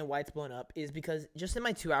understand why it's blown up is because just in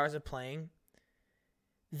my 2 hours of playing,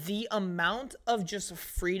 the amount of just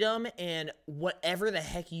freedom and whatever the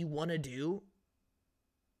heck you want to do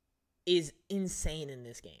is insane in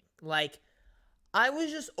this game. Like, I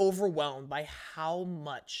was just overwhelmed by how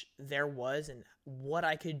much there was and what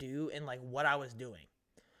I could do and, like, what I was doing.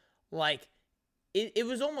 Like, it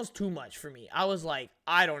was almost too much for me. I was like,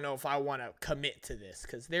 I don't know if I want to commit to this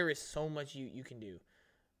because there is so much you can do.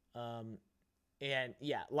 And,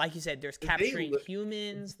 yeah, like you said, there's capturing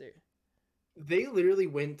humans. They literally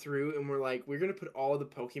went through and were like, we're going to put all the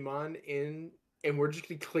Pokemon in, and we're just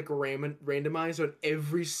going to click randomize on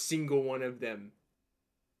every single one of them.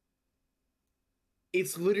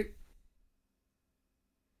 It's literally...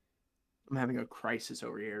 I'm having a crisis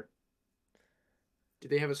over here. Do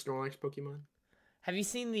they have a Snorlax Pokemon? Have you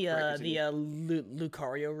seen the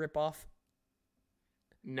Lucario ripoff?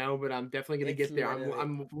 No, but I'm definitely going to get there.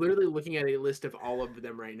 I'm literally looking at a list of all of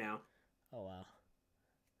them right now. Oh, wow.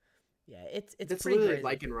 Yeah, it's That's pretty literally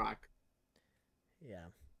crazy. Lycanroc. Yeah.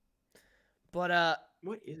 But,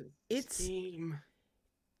 what is this game?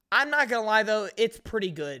 I'm not going to lie, though, it's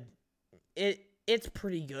pretty good. It's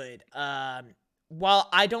pretty good. While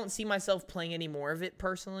I don't see myself playing any more of it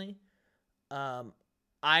personally, I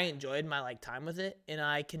enjoyed my, like, time with it, and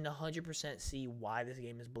I can 100% see why this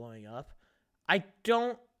game is blowing up.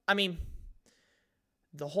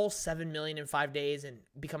 The whole 7 million in 5 days and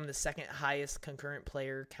becoming the second highest concurrent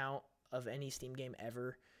player count of any Steam game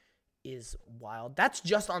ever is wild. That's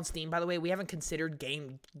just on Steam, by the way. We haven't considered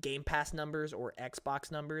Game Pass numbers or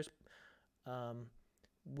Xbox numbers,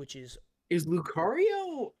 which is... Is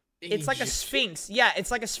Lucario... It's like a sphinx. Yeah,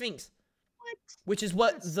 it's like a sphinx. What? Which is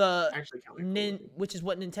what which is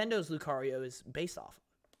what Nintendo's Lucario is based off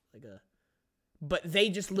of. But they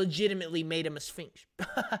just legitimately made him a sphinx.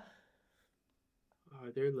 Are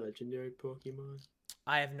there legendary Pokemon?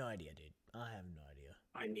 I have no idea, dude. I have no idea.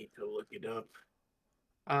 I need to look it up.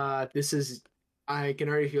 I can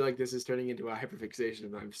already feel like this is turning into a hyperfixation,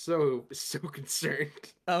 and I'm so concerned.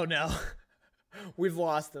 Oh no. We've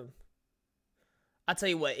lost him. I'll tell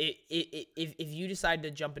you what, if you decide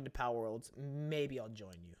to jump into Palworlds, maybe I'll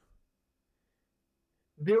join you.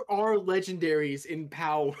 There are legendaries in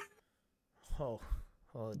Power. Oh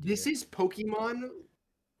dear. This is Pokemon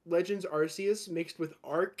Legends Arceus mixed with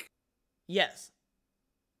Ark. Yes,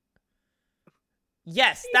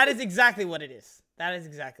 that is exactly what it is.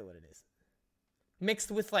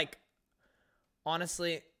 Mixed with, like,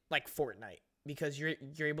 honestly, like Fortnite. because you're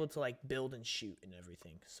able to like build and shoot and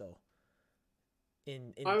everything. So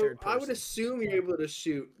in I third I would person. assume you're able to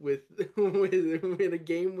shoot with with a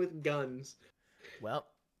game with guns. Well,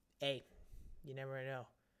 hey, you never know.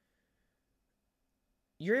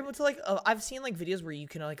 You're able to like I've seen like videos where you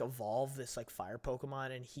can like evolve this like fire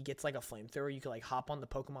Pokemon and he gets like a flamethrower. You can like hop on the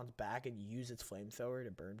Pokemon's back and use its flamethrower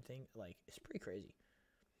to burn thing. Like it's pretty crazy.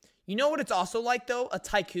 You know what it's also like though? A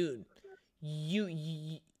tycoon.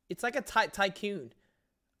 You it's like a tycoon.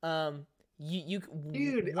 You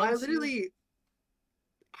Dude, I once you literally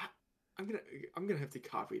I, I'm gonna have to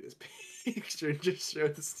copy this picture and just show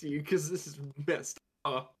this to you because this is messed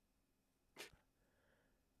up.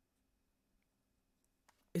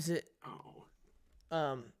 is it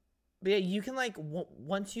Oh, but yeah, you can like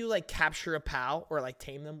once you like capture a pal or like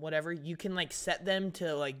tame them, whatever, you can like set them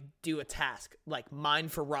to like do a task, like mine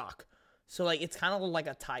for rock. So like it's kind of like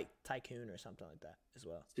a tycoon or something like that as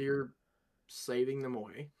well. so you're saving them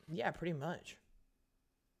away. Yeah, pretty much.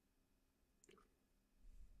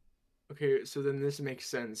 Okay, so then this makes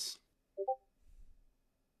sense.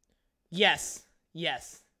 Yes.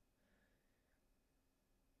 Yes.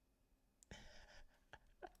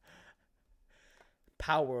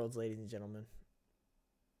 Palworlds, ladies and gentlemen.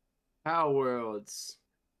 Palworlds.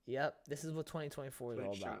 Yep, this is what 2024 is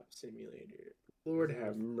all Shop about. Simulator. Lord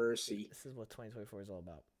have mercy. This is what 2024 is all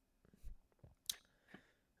about.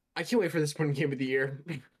 I can't wait for this one game of the year.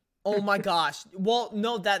 Oh my gosh. Well,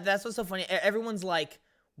 no, that's what's so funny. Everyone's like,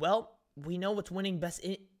 well, we know what's winning best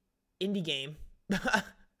indie game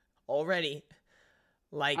already.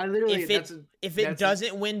 Like, if it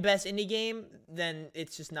doesn't win best indie game, then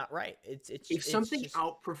it's just not right. If something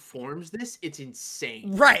outperforms this, it's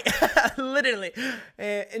insane. Right, literally,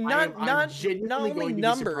 and not only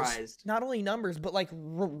numbers, but like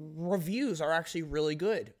reviews are actually really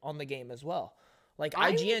good on the game as well. Like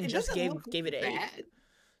IGN just gave it an 8.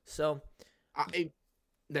 So,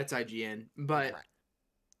 that's IGN, but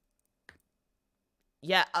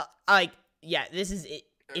yeah, this is it,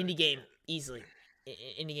 indie game easily.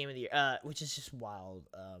 Indie game of the year, which is just wild.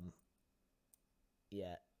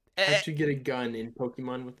 Yeah. I should get a gun in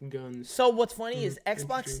Pokemon with guns. So what's funny is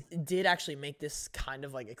Xbox did actually make this kind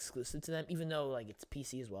of like exclusive to them, even though like it's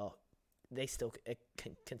PC as well. They still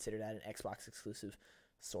consider that an Xbox exclusive,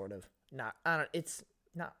 sort of. It's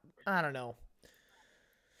not. I don't know.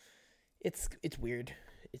 It's weird.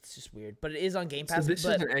 It's just weird, but it is on Game Pass. So this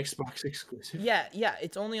is an Xbox exclusive. Yeah.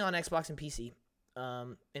 It's only on Xbox and PC,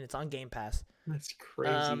 and it's on Game Pass. That's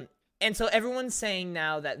crazy. And so everyone's saying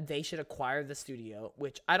now that they should acquire the studio,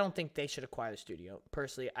 which I don't think they should acquire the studio.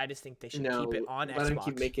 Personally, I just think they should keep it on Xbox.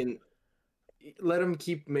 Let them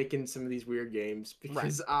keep making some of these weird games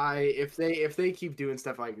because if they keep doing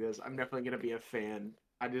stuff like this, I'm definitely gonna be a fan.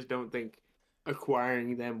 I just don't think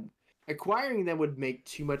acquiring them would make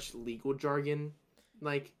too much legal jargon.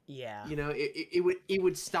 Like, yeah, it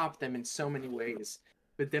would stop them in so many ways.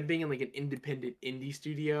 But them being in like an independent indie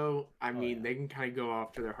studio, I mean, they can kind of go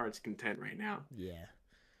off to their heart's content right now. Yeah.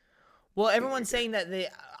 Well, everyone's saying that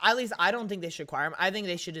at least I don't think they should acquire them. I think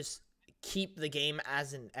they should just keep the game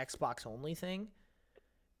as an Xbox only thing,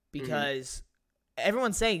 because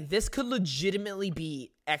everyone's saying this could legitimately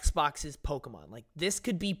be Xbox's Pokemon. Like, this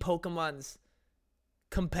could be Pokemon's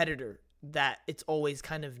competitor that it's always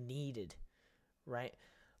kind of needed, right?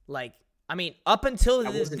 Like, I mean, up until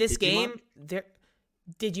this game,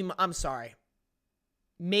 I'm sorry.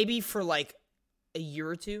 Maybe for like a year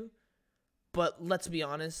or two, but let's be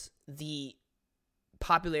honest, the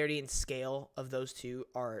popularity and scale of those two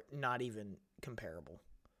are not even comparable.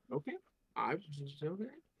 Okay. I was just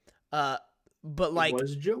okay. But like, it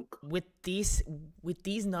was a joke. With these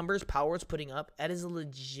numbers Palworld's putting up, that is a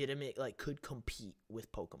legitimate, like, could compete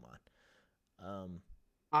with Pokemon.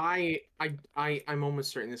 I'm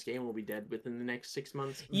almost certain this game will be dead within the next 6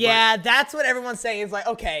 months. Yeah, that's what everyone's saying. Is like,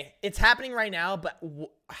 okay, it's happening right now, but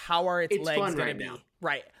how are its legs gonna be?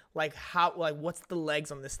 Right, like what's the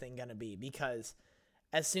legs on this thing gonna be? Because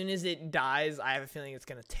as soon as it dies, I have a feeling it's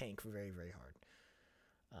gonna tank very, very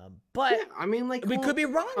hard. But yeah, I mean, like, we could be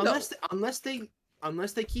wrong though. Unless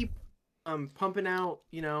they keep pumping out,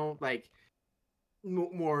 like,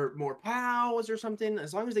 more pals or something.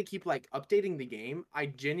 As long as they keep like updating the game, I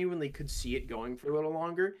genuinely could see it going for a little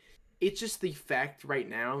longer. It's just the fact right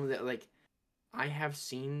now that, like,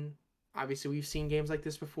 obviously we've seen games like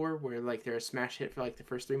this before where like they're a smash hit for like the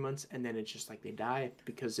first 3 months and then it's just like they die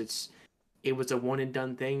because it was a one and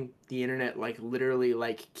done thing. The internet like literally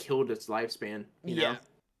like killed its lifespan. You know?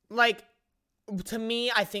 Like, to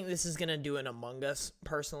me, I think this is gonna do an Among Us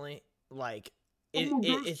personally. Like,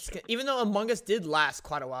 it's even though Among Us did last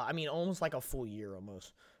quite a while. I mean, almost like a full year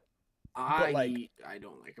almost. But like, I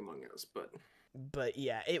don't like Among Us, but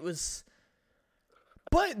yeah, it was.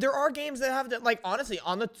 But there are games that have that, like, honestly,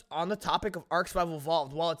 on the topic of Ark Survival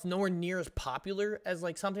Evolved, while it's nowhere near as popular as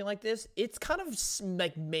like something like this, it's kind of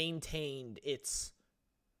like maintained its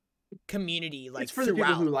community like it's for the people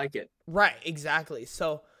throughout. who like it. Right, exactly.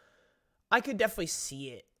 So I could definitely see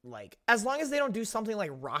it, like, as long as they don't do something like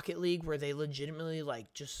Rocket League where they legitimately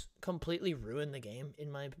like just completely ruin the game,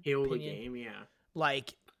 in my Kill the opinion. game, yeah.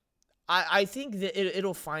 Like, I think that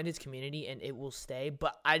it'll find its community and it will stay,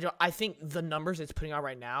 but I think the numbers it's putting out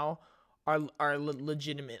right now are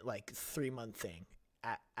legitimate, like 3-month thing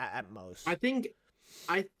at most. I think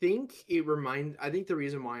the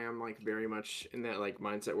reason why I'm like very much in that like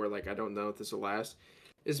mindset where like I don't know if this will last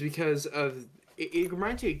is because of it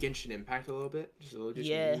reminds me of Genshin Impact a little bit, just a little, just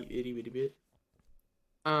Yeah. itty bitty bit.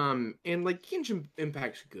 And like Genshin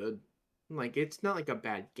Impact's good, like it's not like a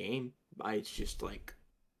bad game, but it's just like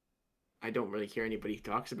I don't really hear anybody who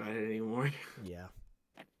talks about it anymore. Yeah.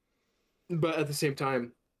 But at the same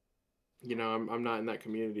time, I'm not in that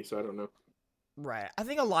community, so I don't know. Right. I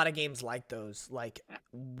think a lot of games like those, like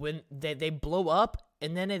when they blow up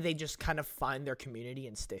and then they just kind of find their community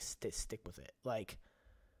and stick with it. Like,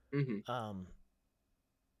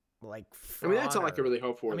 like I mean, that's all I Honor. could really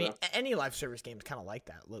hope for. I mean, though any live service game is kind of like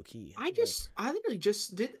that, low key. I literally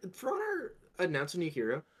just did For Honor announce a new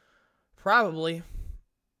hero. Probably.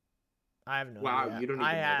 I have no Wow, idea. you don't even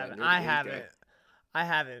know that. You're the games guy. I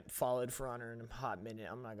haven't followed For Honor in a hot minute.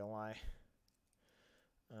 I'm not gonna lie.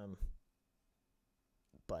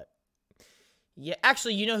 But yeah,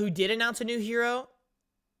 actually, you know who did announce a new hero,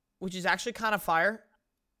 which is actually kind of fire?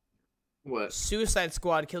 What? Suicide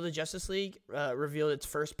Squad: Kill the Justice League revealed its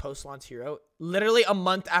first post-launch hero, literally a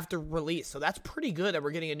month after release. So that's pretty good that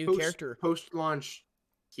we're getting a new character. Post-launch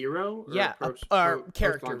hero? Or yeah,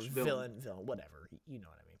 character, villain, whatever. You know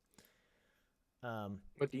what I mean.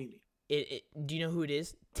 What do you mean? Do you know who it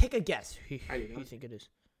is? Take a guess. Who you think it is?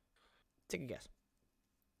 Take a guess.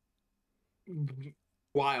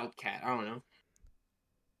 Wildcat. I don't know.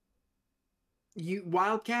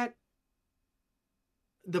 Wildcat,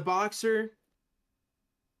 the boxer,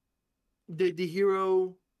 the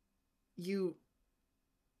hero.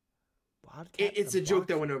 Wildcat. It's a joke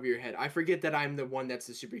that went over your head. I forget that I'm the one that's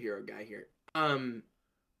the superhero guy here. I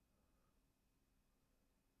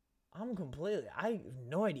have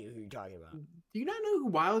no idea who you're talking about. Do you not know who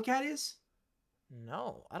Wildcat is?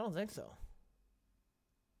 No, I don't think so.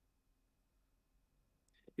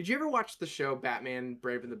 Did you ever watch the show Batman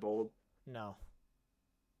Brave and the Bold? No.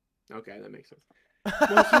 Okay, that makes sense.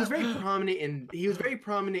 Well, he was very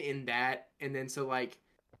prominent in that, and then so like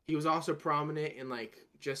he was also prominent in like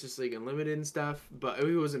Justice League Unlimited and stuff, but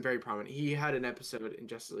he wasn't very prominent. He had an episode in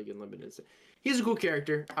Justice League Unlimited and stuff. He's a cool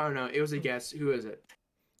character. I don't know. It was a guess. Who is it?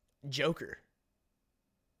 Joker.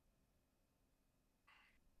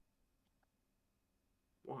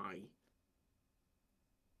 Why?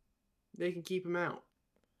 They can keep him out.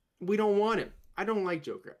 We don't want him. I don't like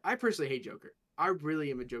Joker. I personally hate Joker. I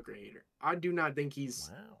really am a Joker hater. I do not think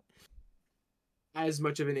he's as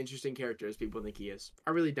much of an interesting character as people think he is.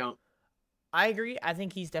 I really don't. I agree. I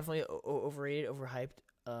think he's definitely overrated, overhyped.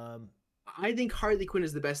 I think Harley Quinn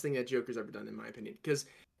is the best thing that Joker's ever done, in my opinion. Because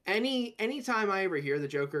anytime I ever hear the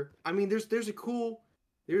Joker, I mean, there's a cool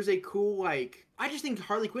like. I just think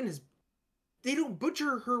Harley Quinn is. They don't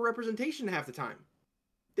butcher her representation half the time.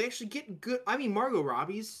 They actually get good. I mean, Margot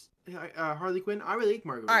Robbie's Harley Quinn. I really like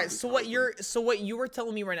Margot. All right. So what you were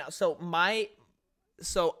telling me right now? So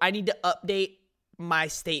I need to update my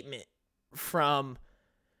statement from.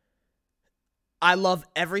 I love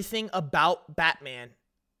everything about Batman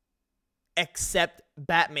except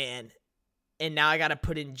Batman, and now I gotta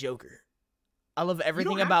put in Joker. I love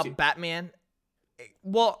everything about Batman.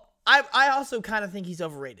 Well, I also kind of think he's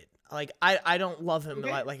overrated. Like I don't love him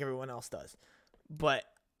like everyone else does, but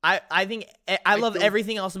I think I love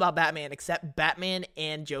everything else about Batman except Batman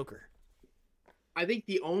and Joker. I think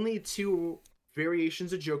the only two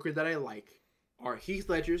variations of Joker that I like are Heath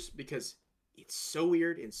Ledger's, because it's so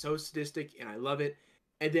weird and so sadistic and I love it,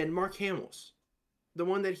 and then Mark Hamill's, the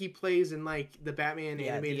one that he plays in like the Batman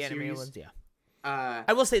animated series. Ones,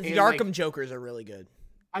 I will say the Arkham Jokers are really good.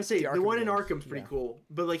 I say the one in Arkham's pretty cool,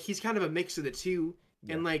 but like he's kind of a mix of the two,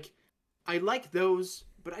 and like I like those,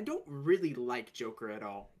 but I don't really like Joker at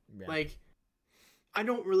all. Yeah. Like I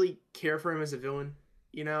don't really care for him as a villain.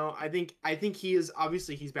 You know, I think he is,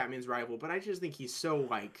 obviously he's Batman's rival, but I just think he's so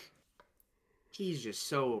like he's just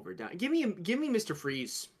so overdone. Give me Mr.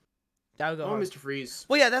 Freeze. That would go hard. Mr. Freeze.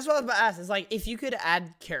 Well, yeah, that's what I was about to ask. It's like, if you could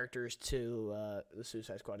add characters to the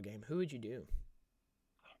Suicide Squad game, who would you do?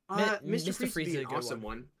 Mr. Mr. Freeze would Freeze be is an a good awesome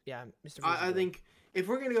one. one. Yeah, Mr. Freeze. I think if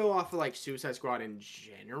we're gonna go off of like Suicide Squad in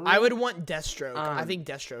general, I would want Deathstroke. I think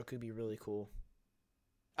Deathstroke could be really cool.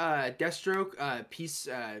 Deathstroke,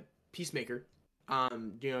 Peacemaker.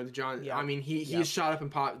 The John. Yep. I mean, he is shot up in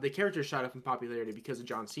the character is shot up in popularity because of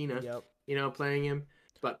John Cena. Yep. Playing him.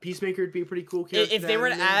 But Peacemaker would be a pretty cool character. If they were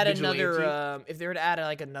to add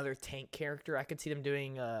another tank character, I could see them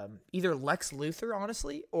doing either Lex Luthor,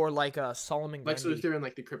 honestly, or like Solomon Grundy. Lex Luthor and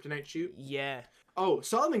like the Kryptonite shoot. Yeah. Oh,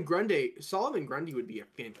 Solomon Grundy would be a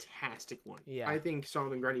fantastic one. Yeah. I think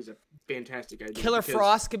Solomon Grundy's a fantastic idea. Killer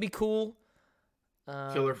Frost could be cool.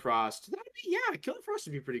 Killer Frost. Killer Frost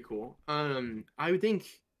would be pretty cool. I would think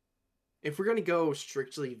if we're gonna go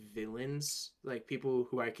strictly villains, like people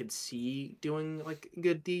who I could see doing like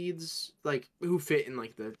good deeds, like who fit in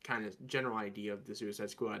like the kind of general idea of the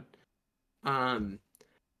Suicide Squad.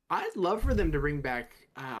 I'd love for them to bring back.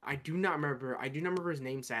 I do not remember his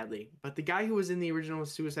name, sadly, but the guy who was in the original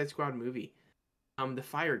Suicide Squad movie, the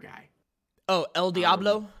fire guy. Oh, El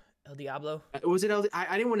Diablo. El Diablo. Was it El?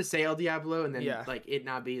 I didn't want to say El Diablo and then like it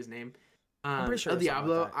not be his name. I'm pretty sure El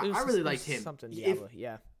Diablo. Like I really liked him. Something Diablo.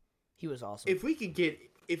 Yeah, he was awesome. If we could get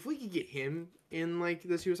him in like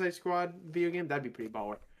the Suicide Squad video game, that'd be pretty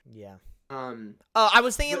baller. Yeah. I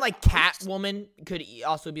was thinking like Catwoman could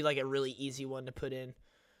also be like a really easy one to put in.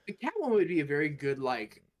 The Catwoman would be a very good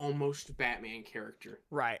like almost Batman character.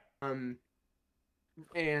 Right.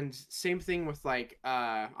 And same thing with like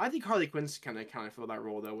I think Harley Quinn's kind of fill that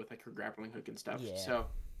role though with like her grappling hook and stuff. Yeah. So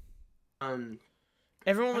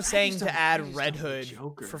everyone was saying to add Red Hood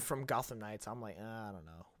from Gotham Knights. I'm like, I don't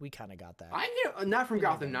know. We kind of got that. Not from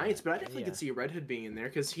Gotham Knights, but I definitely could see Red Hood being in there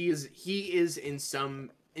because he is in some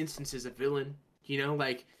instances a villain.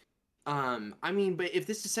 I mean, but if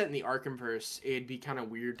this is set in the Arkhamverse, it'd be kind of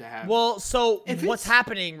weird to have. Well, so what's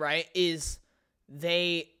happening, right, is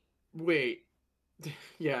they... Wait.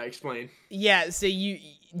 Yeah, explain. Yeah, so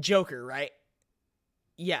Joker, right?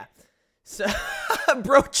 Yeah. So,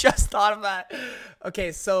 bro just thought of that.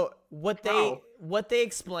 Okay, so what they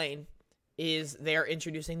explain is they're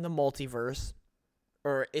introducing the multiverse,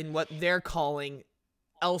 or in what they're calling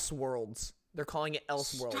Elseworlds. They're calling it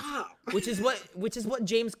Elseworlds. Stop. which is what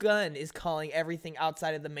James Gunn is calling everything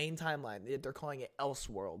outside of the main timeline. They're calling it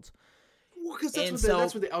Elseworlds. Well, because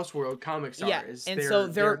that's what the Elseworld comics are. Yeah,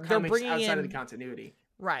 they're bringing outside in, of the continuity.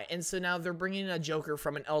 Right, and so now they're bringing in a Joker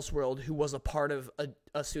from an Elseworld who was a part of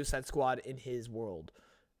a Suicide Squad in his world,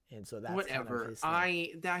 and so that's whatever. Kind of his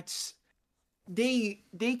thing.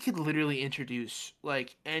 They could literally introduce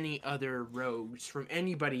like any other rogues from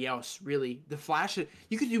anybody else. Really, the Flash.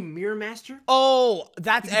 You could do Mirror Master. Oh,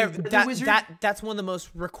 that's that's one of the most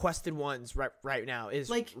requested ones right now. Is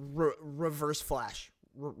like Reverse Flash.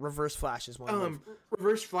 Reverse Flash is one of them.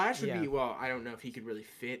 Reverse Flash would be, well, I don't know if he could really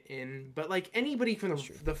fit in, but like anybody from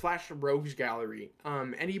the Flash Rogues Gallery,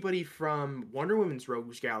 anybody from Wonder Woman's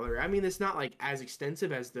Rogues Gallery. I mean, it's not like as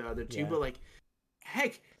extensive as the other two, but like,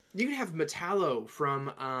 heck, you could have Metallo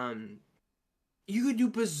from, you could do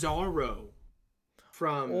Bizarro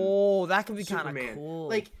from. Oh, that could be kind of cool.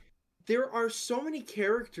 Like, there are so many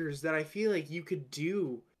characters that I feel like you could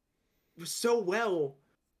do so well.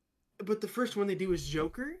 But the first one they do is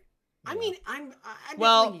Joker. Yeah. I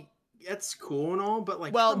mean, that's cool and all, but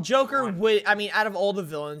like, Joker would. I mean, out of all the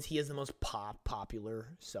villains, he is the most popular,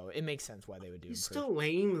 so it makes sense why they would do. He's still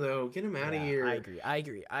lame though. Get him out of here. I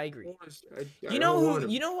agree. You know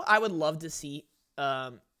who I would love to see?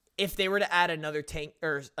 If they were to add another tank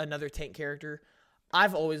character,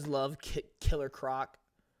 I've always loved Killer Croc.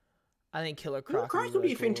 I think Killer Croc would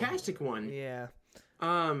be a fantastic one. Yeah.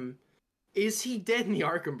 Is he dead in the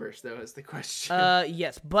Arkhamverse, though, is the question.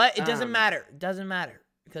 Yes, but it doesn't matter. It doesn't matter,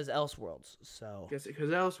 because Elseworlds, so... Because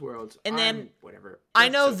Elseworlds. And then, whatever. I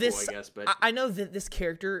know this... Cool, I guess, but... I know that this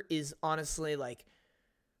character is honestly, like...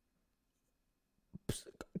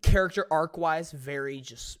 Character arc-wise, very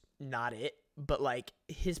just not it. But, like,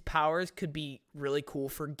 his powers could be really cool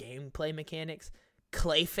for gameplay mechanics.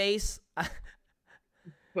 Clayface...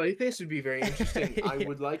 Clayface would be very interesting. I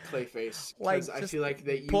would like Clayface because I feel like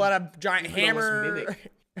that you pull out a giant hammer.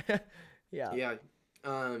 Yeah.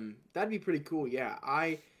 That'd be pretty cool. Yeah,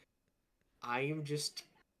 I am just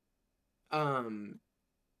I'm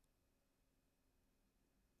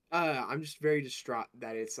just very distraught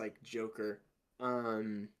that it's like Joker.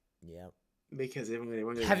 Yeah. Because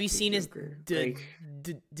have you seen his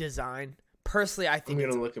design? Personally, I think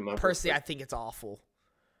look him up. Personally, I think it's awful.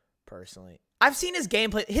 Personally. I've seen his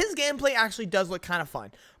gameplay. His gameplay actually does look kind of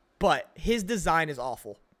fun, but his design is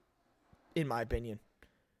awful, in my opinion.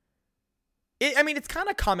 It's kind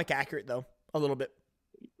of comic accurate, though, a little bit.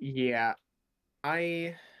 Yeah.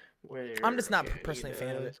 I Where? I'm just not Okay, personally a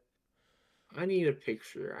fan of it. I need a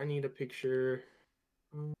picture. I need a picture.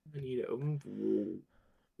 I need a. Whoa.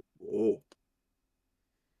 Whoa.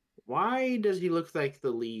 Why does he look like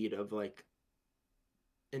the lead of like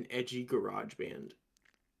an edgy garage band?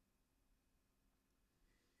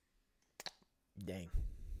 Dang,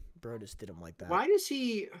 bro, just did him like that. Why does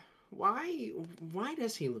he? Why? Why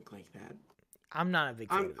does he look like that? I'm not a big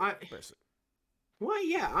fan of it, personally. Why?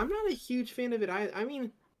 Yeah, I'm not a huge fan of it. I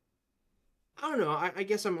mean, I don't know. I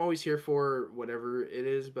guess I'm always here for whatever it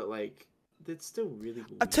is, but like, it's still really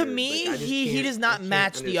weird. To me, like, he does not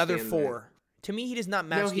match the other four. That. To me, he does not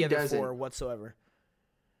match the other four whatsoever.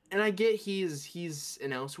 And I get he's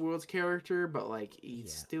an Elseworlds character, but like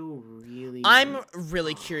he's still really. I'm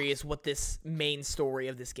really curious what this main story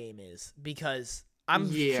of this game is, because I'm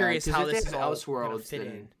curious how this is all going to fit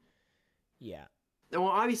in. Yeah. Well,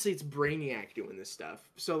 obviously it's Brainiac doing this stuff.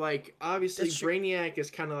 So like obviously Brainiac is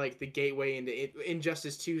kind of like the gateway into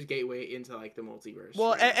Injustice 2's gateway into like the multiverse.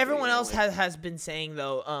 Well, right? Everyone else has been saying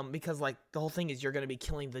though, because like the whole thing is you're going to be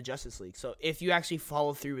killing the Justice League. So if you actually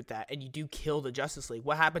follow through with that and you do kill the Justice League,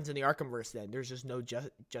 what happens in the Arkhamverse then? There's just no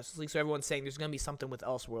Justice League. So everyone's saying there's going to be something with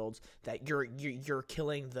Elseworlds that you're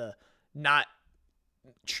killing the not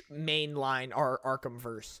mainline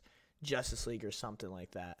Arkhamverse Justice League or something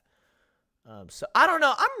like that. So I don't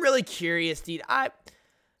know. I'm really curious, dude.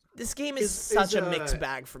 This game is such a mixed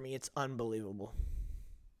bag for me. It's unbelievable.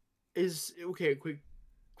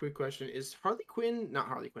 Quick question. Is Harley Quinn not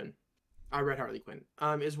Harley Quinn? I read Harley Quinn.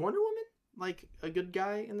 Is Wonder Woman like a good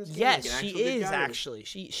guy in this game? Yes, like she is actually.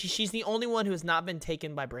 She's the only one who has not been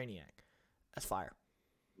taken by Brainiac. That's fire.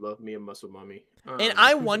 Love me a muscle mommy. And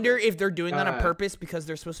I wonder if they're doing that on purpose because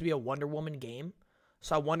there's supposed to be a Wonder Woman game.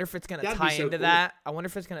 So I wonder if it's going to tie into that. I wonder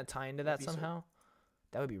if it's going to tie into that somehow.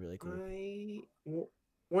 That would be really cool.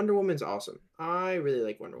 Wonder Woman's awesome. I really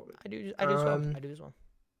like Wonder Woman. I do as well.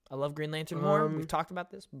 I love Green Lantern more. We've talked about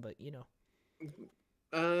this, but you know. Green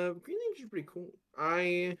Lantern's pretty cool.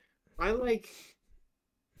 I like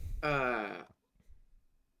I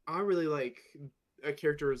really like a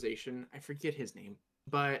characterization. I forget his name,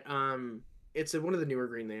 but it's one of the newer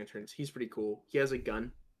Green Lanterns. He's pretty cool. He has a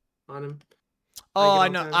gun on him. Oh, I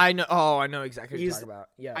know. Oh, I know exactly what you're talking about.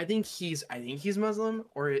 Yeah. I think he's Muslim,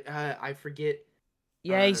 or I forget.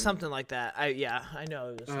 Yeah, he's something like that. I know. Yeah, I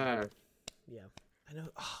know.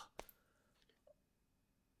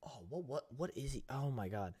 Oh, what is he? Oh my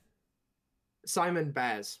God. Simon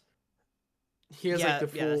Baz. He has like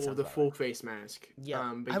the full face mask.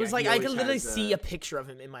 Yeah. I was like, I can literally see a picture of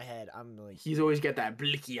him in my head. I'm like, he's always got that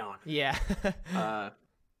blicky on. Yeah.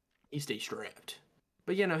 He stays strapped.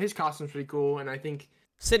 But yeah, no, his costume's pretty cool, and I think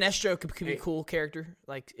Sinestro could be a cool character.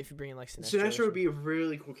 Like if you bring in like Sinestro. Sinestro would be a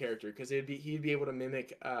really cool character because he'd be able to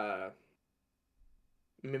mimic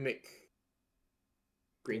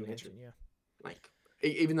Green Lantern. Yeah. Like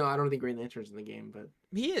even though I don't think Green Lantern's in the game, but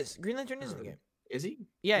he is. Green Lantern is in the game. Is he?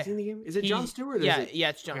 Yeah. Is he in the game? Is it Jon Stewart? Yeah,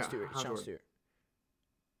 it's Jon Stewart. It's Jon Stewart.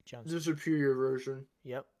 This is a superior version.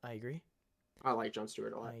 Yep, I agree. I like Jon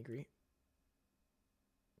Stewart a lot. I agree.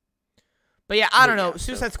 But yeah, I don't know.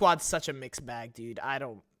 Suicide Squad's such a mixed bag, dude. I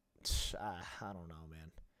don't know,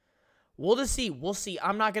 man. We'll just see. We'll see.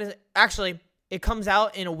 I'm not gonna. Actually, it comes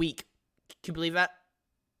out in a week. Can you believe that?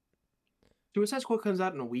 Suicide Squad comes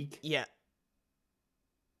out in a week. Yeah.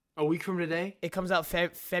 A week from today. It comes out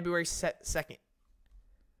February 2nd.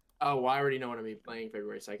 Oh, well, I already know what I'm playing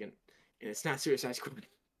February 2nd, and it's not Suicide Squad.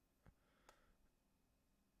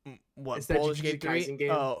 What? It's that Jujutsu Kaisen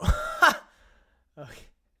game. Oh. Okay.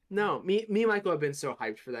 No, me and Michael have been so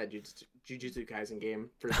hyped for that Jujutsu Kaisen game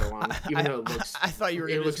for so long. Even though it looks... I thought you were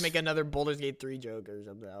going to just make another Baldur's Gate 3 joke or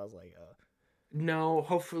something. I was like, No,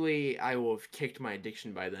 hopefully I will have kicked my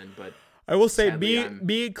addiction by then, but... I will say, me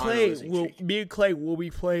and Clay will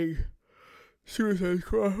be playing Suicide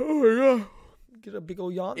Squad. Oh my God. Get a big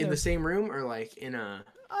old yacht in the same room or like in a...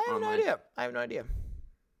 I have no idea.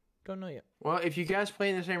 Don't know yet. Well, if you guys play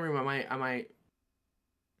in the same room, I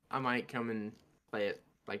might come and play it.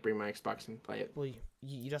 Like, bring my Xbox and play it. Well,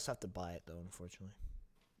 you just have to buy it, though, unfortunately.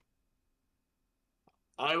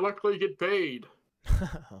 I luckily get paid.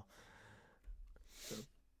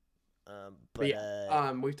 But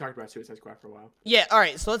yeah, we've talked about Suicide Squad for a while. Yeah, all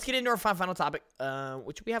right, so let's get into our final topic,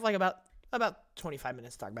 which we have, like, about 25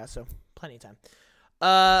 minutes to talk about, so plenty of time.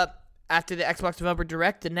 After the Xbox Developer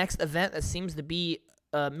Direct, the next event that seems to be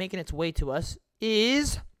making its way to us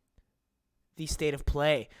is the State of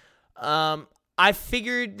Play. I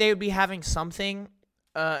figured they would be having something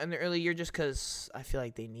in the early year just because I feel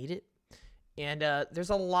like they need it. And there's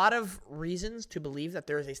a lot of reasons to believe that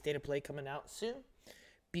there is a State of Play coming out soon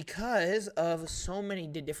because of so many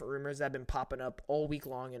different rumors that have been popping up all week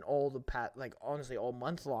long and all the honestly all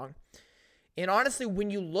month long. And honestly, when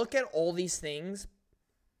you look at all these things,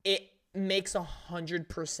 it makes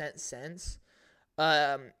 100% sense.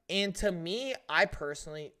 And to me, I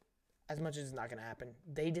personally, as much as it's not gonna happen,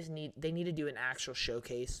 they need to do an actual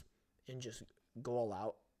showcase and just go all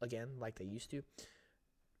out again like they used to.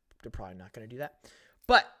 They're probably not gonna do that.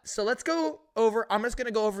 But so let's go over. I'm just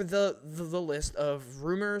gonna go over the list of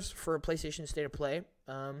rumors for PlayStation State of Play,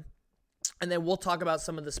 and then we'll talk about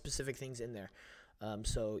some of the specific things in there.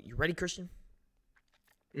 So you ready, Christian?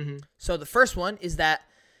 Mm-hmm. So the first one is that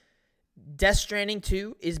Death Stranding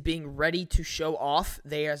 2 is being ready to show off.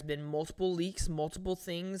 There has been multiple leaks, multiple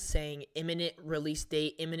things saying imminent release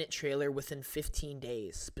date, imminent trailer within 15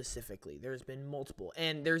 days specifically. There's been multiple.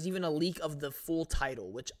 And there's even a leak of the full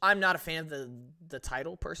title, which I'm not a fan of the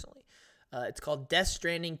title personally. It's called Death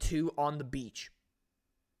Stranding 2 on the Beach.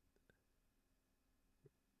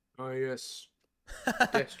 Oh, yes.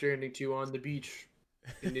 Death Stranding 2 on the beach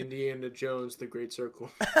in Indiana Jones, The Great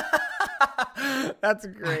Circle. That's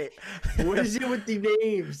great. What is it with the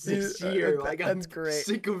names this year? That's great.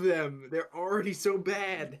 Sick of them. They're already so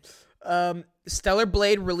bad. Stellar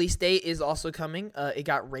Blade release date is also coming. It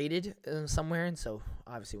got rated somewhere, and so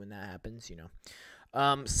obviously when that happens, you know.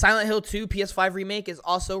 Silent Hill 2 PS5 remake is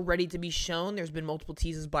also ready to be shown. There's been multiple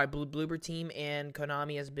teases by Bloober Team, and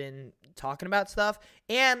Konami has been talking about stuff.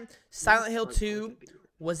 And Silent Hill 2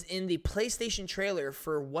 was in the PlayStation trailer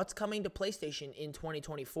for what's coming to PlayStation in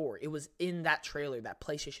 2024. It was in that trailer that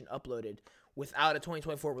PlayStation uploaded without a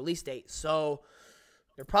 2024 release date. So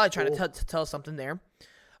they're probably trying to tell something there.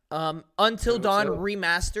 Until Dawn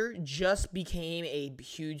Remaster just became a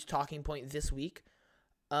huge talking point this week.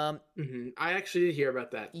 I actually did hear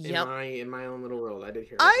about that in my own little world. I did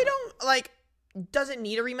hear about I don't, like, does it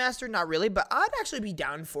need a remaster? Not really, but I'd actually be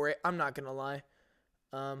down for it. I'm not going to lie.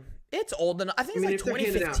 It's old enough. I think it's like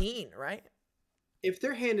 2015, right? If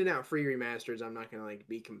they're handing out free remasters, I'm not gonna like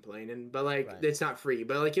be complaining. But like, it's not free.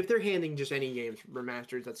 But like, if they're handing just any games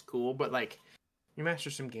remasters, that's cool. But like, remaster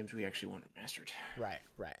some games we actually want remastered. Right.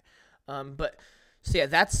 But so yeah,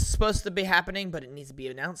 that's supposed to be happening, but it needs to be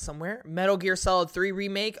announced somewhere. Metal Gear Solid 3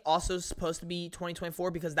 remake also supposed to be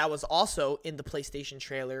 2024 because that was also in the PlayStation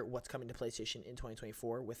trailer. What's coming to PlayStation in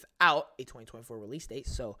 2024 without a 2024 release date?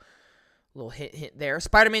 So. Little hint there.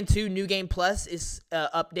 Spider-Man 2 New Game Plus is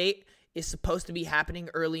update is supposed to be happening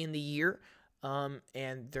early in the year,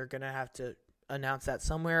 and they're gonna have to announce that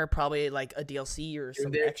somewhere, probably like a DLC or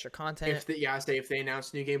some extra content. If they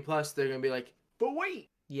announce New Game Plus, they're gonna be like, but wait.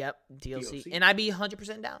 Yep, DLC. And I'd be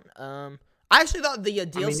 100% down. I actually thought the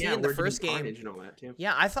DLC in the first game. And all that too.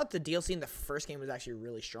 Yeah, I thought the DLC in the first game was actually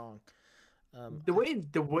really strong. The way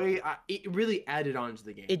it really added on to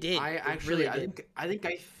the game. It did. I think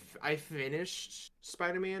I finished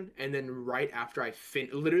Spider-Man, and then right after I finished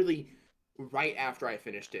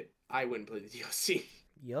it, I went and played the DLC.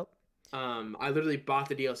 Yep. I literally bought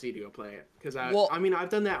the DLC to go play it because I've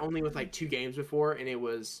done that only with like 2 games before, and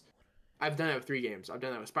I've done that with 3 games. I've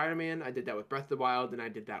done that with Spider-Man, I did that with Breath of the Wild, and I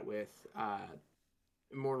did that with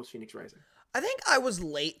Immortals Phoenix Rising. I think I was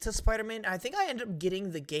late to Spider-Man. I think I ended up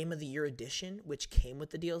getting the Game of the Year edition, which came with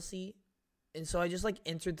the DLC. And so I just like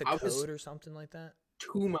entered the code or something like that.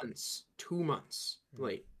 2 months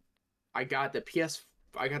late. I got the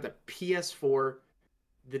PS4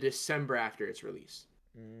 the December after its release.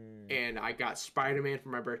 And I got Spider-Man for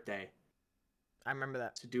my birthday. I remember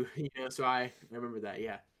that. So I remember that,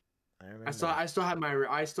 yeah. I still have my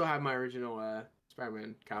original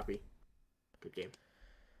Spider-Man copy. Good game.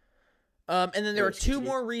 And then there are 2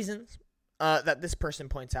 more reasons that this person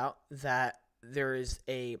points out that there is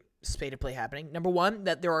a state of play happening. Number 1,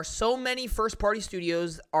 that there are so many first-party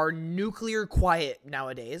studios are nuclear quiet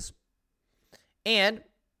nowadays. And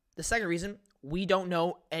the second reason, we don't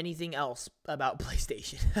know anything else about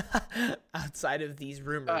PlayStation outside of these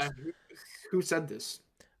rumors. Who said this?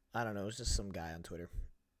 I don't know. It was just some guy on Twitter.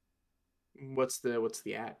 What's the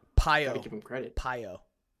ad? Pio. Gotta give him credit. Pio.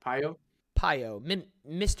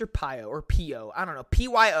 Mr. Pio or Pio. I don't know.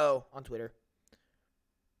 PYO on Twitter.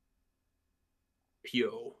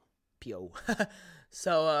 Pio.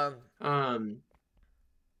 So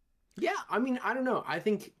yeah, I mean, I don't know. I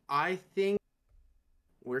think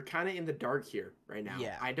we're kind of in the dark here right now.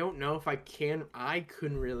 Yeah. I don't know if I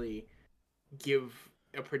couldn't really give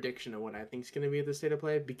a prediction of what I think is going to be at the state of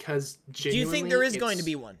play because genuinely, do you think there is going to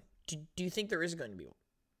be one? Do you think there is going to be one?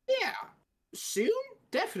 Yeah. Soon?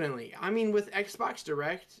 Definitely. I mean, with Xbox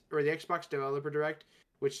Direct or the Xbox Developer Direct,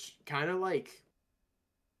 which kind of like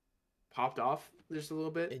popped off just a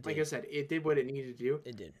little bit. Like I said, it did what it needed to do.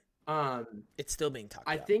 It did. It's still being talked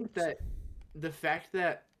I about. think that the fact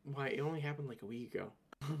that it only happened like a week ago.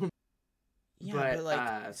 Yeah, but But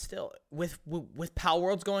like still with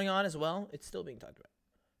Palworlds going on as well, it's still being talked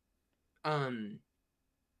um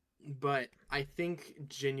but I think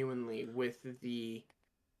genuinely with the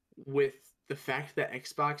fact that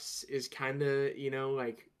Xbox is kind of,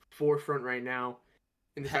 like forefront right now,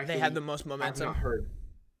 and the about. fact They that have we the most have momentum. not heard,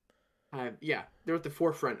 yeah, they're at the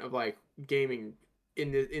forefront of like gaming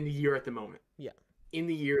in the year at the moment. Yeah. In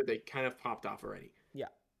the year, they kind of popped off already. Yeah.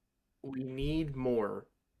 We need more.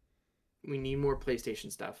 We need more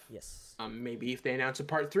PlayStation stuff. Yes. Maybe if they announce a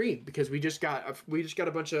part 3, because we just got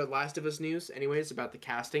a bunch of Last of Us news, anyways, about the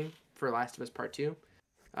casting for Last of Us Part 2,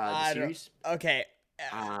 the I don't. series. Okay.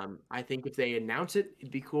 I think if they announce it,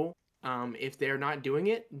 it'd be cool. If they're not doing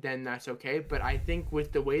it, then that's okay. But I think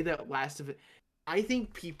with the way that I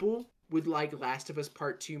think people would like Last of Us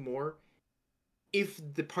Part 2 more if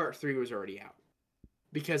the Part 3 was already out.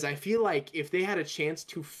 Because I feel like if they had a chance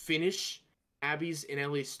to finish Abby's and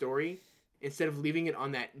Ellie's story instead of leaving it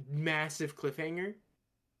on that massive cliffhanger,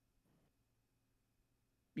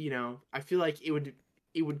 I feel like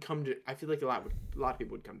I feel like a lot of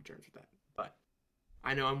people would come to terms with that. But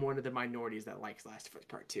I know I'm one of the minorities that likes Last of Us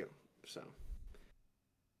Part 2. So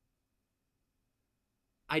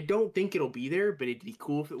I don't think it'll be there, but it'd be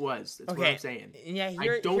cool if it was. That's what I'm saying. Yeah.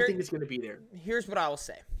 I don't think it's going to be there. Here's what I will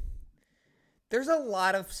say. There's a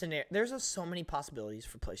lot of there's so many possibilities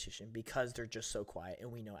for PlayStation because they're just so quiet and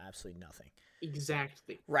we know absolutely nothing.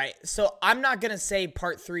 Exactly. Right. So I'm not gonna say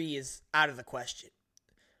Part 3 is out of the question.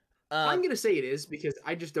 I'm gonna say it is because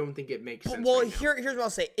I just don't think it makes sense. Well, right now. here's what I'll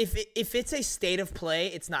say. If it's a state of play,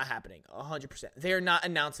 it's not happening 100%. They're not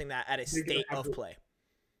announcing that at a state of play.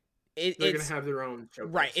 They're going to have their own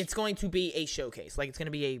showcase. Right. It's going to be a showcase. Like, it's going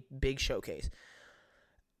to be a big showcase.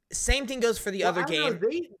 Same thing goes for the other game.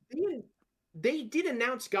 They did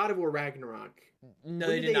announce God of War Ragnarok. No,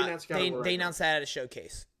 they did not. They announced that at a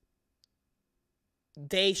showcase.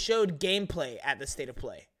 They showed gameplay at the state of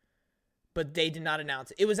play, but they did not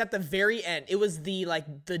announce it. It was at the very end. It was the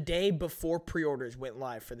day before pre-orders went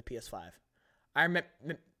live for the PS5. I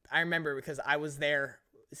remember because I was there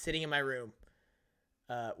sitting in my room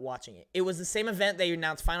watching it. It was the same event they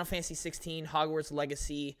announced Final Fantasy 16, Hogwarts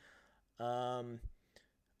Legacy,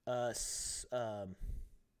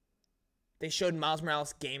 they showed Miles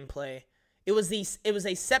Morales gameplay. It was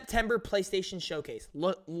a September PlayStation showcase.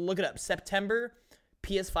 Look it up. September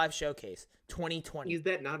PS5 showcase 2020. Is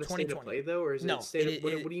that not a state of play though, or is it state of,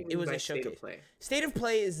 what do you mean it was by a showcase. State of play? State of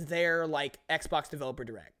play is their Xbox Developer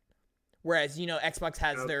Direct. Whereas, Xbox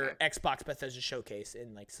has their Xbox Bethesda showcase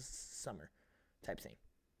in summer type thing.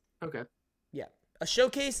 Okay. Yeah. A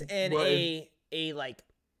showcase and a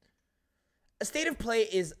state of play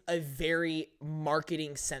is a very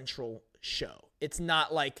marketing central show. It's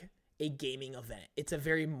not like a gaming event. It's a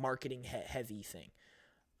very marketing heavy thing.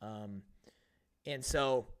 And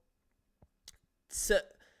so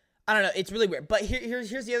I don't know. It's really weird. But here's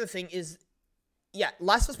the other thing is, yeah,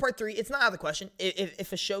 Last of Us Part 3, it's not out of the question.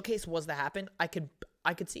 If a showcase was to happen, I could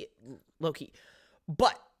see it low key.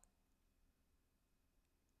 But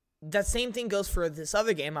that same thing goes for this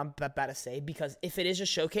other game I'm about to say, because if it is a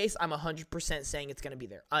showcase, I'm 100% saying it's going to be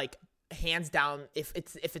there. Like, hands down, if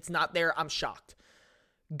it's not there, I'm shocked.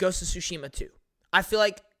 Ghost of Tsushima 2. I feel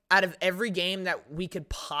like out of every game that we could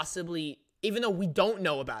possibly, even though we don't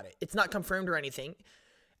know about it, it's not confirmed or anything,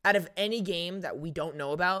 out of any game that we don't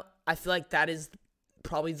know about, I feel like that is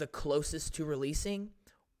probably the closest to releasing,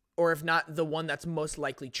 or if not, the one that's most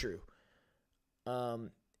likely true.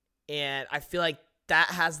 And I feel like that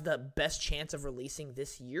has the best chance of releasing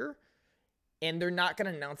this year. And they're not going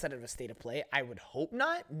to announce that at a state of play. I would hope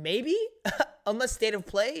not. Maybe. Unless state of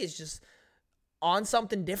play is just on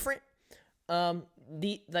something different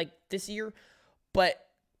this year. But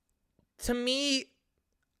to me,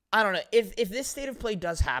 I don't know. If this state of play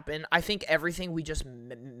does happen, I think everything we just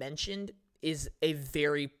mentioned is a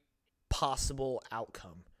very possible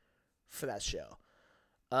outcome for that show.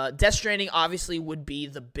 Death Stranding obviously would be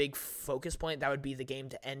the big focus point. That would be the game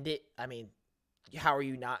to end it. I mean, how are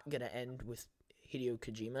you not going to end with Hideo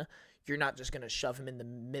Kojima? You're not just going to shove him in the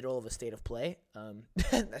middle of a state of play.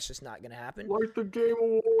 That's just not going to happen. Like the Game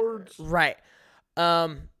Awards. Right.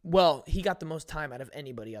 Well, he got the most time out of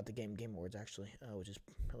anybody at the Game Awards, actually, which is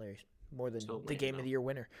hilarious. More than the Game of the Year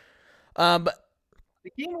winner. But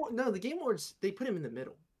the Game Awards, they put him in the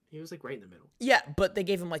middle. He was right in the middle. Yeah, but they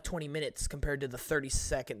gave him 20 minutes compared to the 30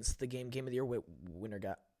 seconds the Game of the Year winner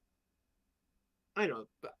got. I know,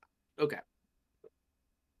 but okay.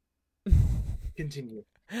 Continue.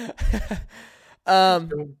 I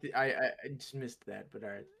just missed that, but all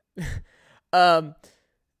right. Um,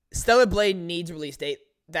 Stellar Blade needs release date.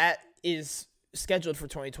 That is scheduled for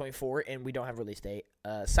 2024, and we don't have release date.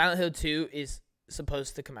 Silent Hill 2 is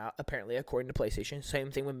supposed to come out, apparently, according to PlayStation.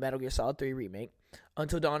 Same thing with Metal Gear Solid 3 Remake.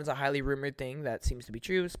 Until Dawn is a highly rumored thing that seems to be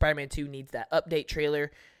true. Spider-Man 2 needs that update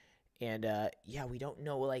trailer. And, we don't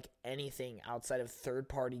know, like, anything outside of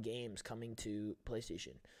third-party games coming to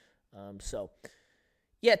PlayStation.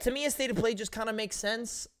 To me, a state of play just kind of makes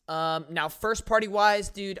sense. Now, first-party wise,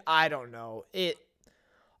 dude, I don't know.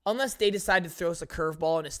 Unless they decide to throw us a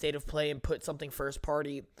curveball in a state of play and put something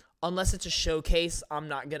first-party, unless it's a showcase, I'm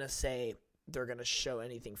not going to say they're going to show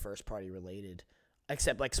anything first-party related,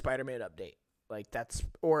 except, like, Spider-Man update. Like,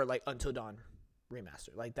 or, like, Until Dawn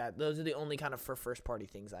remaster. Like, that. Those are the only kind of first-party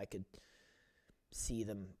things I could see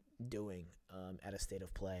them doing at a state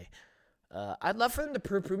of play. I'd love for them to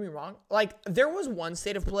prove me wrong. Like, there was one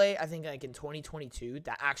state of play, I think, like, in 2022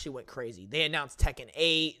 that actually went crazy. They announced Tekken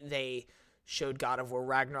 8. They showed God of War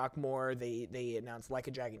Ragnarok more. They announced Like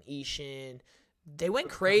a Dragon Ishin. They went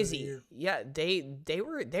crazy. Yeah, they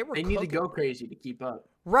were They cooking. need to go crazy to keep up.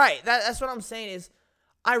 Right. That's what I'm saying is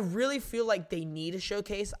I really feel like they need a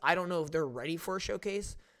showcase. I don't know if they're ready for a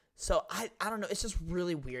showcase. So I don't know. It's just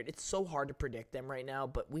really weird. It's so hard to predict them right now,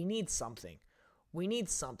 but we need something. We need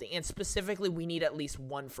something. And specifically, we need at least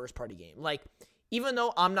one first-party game. Like, even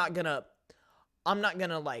though I'm not gonna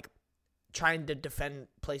like trying to defend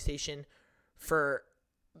PlayStation for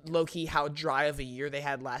low-key how dry of a year they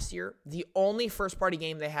had last year. The only first-party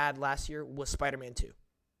game they had last year was Spider-Man 2.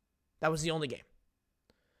 That was the only game.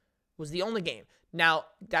 Now,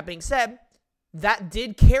 that being said, that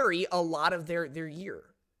did carry a lot of their year.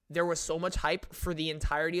 There was so much hype for the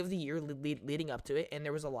entirety of the year leading up to it, and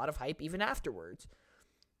there was a lot of hype even afterwards.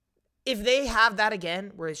 If they have that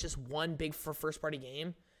again, where it's just one big first-party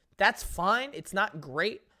game, that's fine. It's not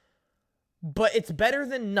great, but it's better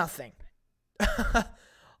than nothing.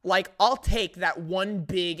 Like, I'll take that one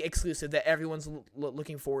big exclusive that everyone's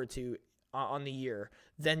looking forward to on the year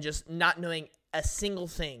than just not knowing a single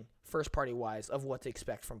thing first-party-wise of what to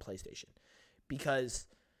expect from PlayStation. Because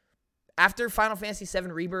after Final Fantasy VII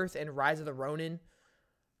Rebirth and Rise of the Ronin,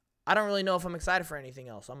 I don't really know if I'm excited for anything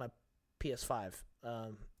else on my PS5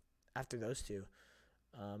 after those two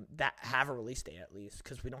that have a release date at least,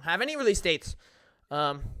 because we don't have any release dates.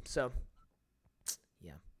 We'll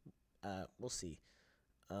see.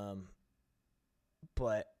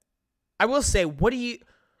 But I will say,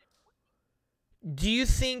 do you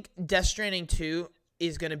think Death Stranding 2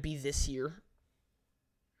 is going to be this year?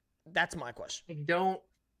 That's my question.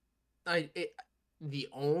 The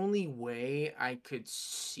only way I could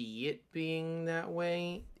see it being that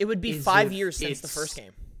way, it would be 5 years since the first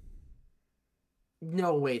game.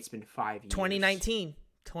 No way, it's been 5 years.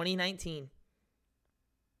 2019.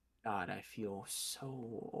 God, I feel so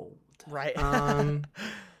old. Right.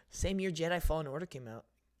 Same year Jedi Fallen Order came out.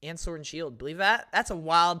 And Sword and Shield. Believe that? That's a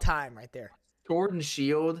wild time right there. Sword and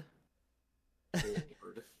Shield. Yep.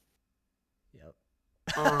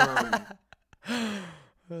 I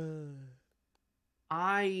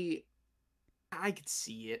could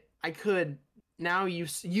see it. I could. Now you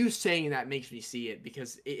saying that makes me see it,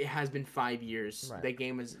 because it has been 5 years. Right. That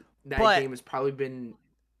game has probably been.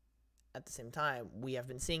 At the same time, we have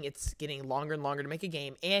been seeing it's getting longer and longer to make a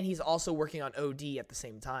game, and he's also working on OD at the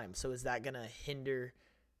same time. So is that going to hinder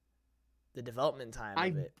the development time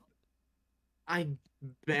of it? I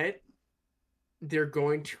bet they're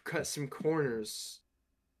going to cut some corners,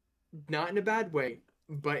 not in a bad way,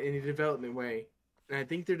 but in a development way. And I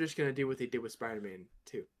think they're just going to do what they did with Spider-Man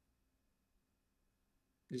 2.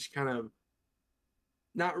 Just kind of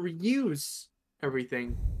not reuse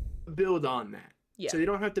everything, build on that. Yeah. So they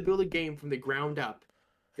don't have to build a game from the ground up.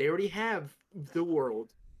 They already have the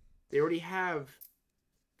world. They already have,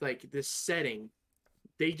 like, this setting.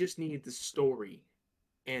 They just need the story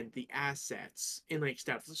and the assets and, like,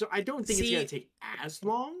 stuff. So I don't think it's going to take as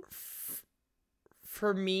long.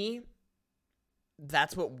 For me,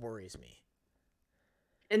 that's what worries me.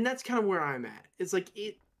 And that's kind of where I'm at. It's like,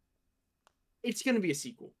 it's going to be a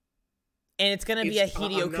sequel. And it's going to be a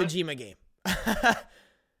Hideo Kojima game.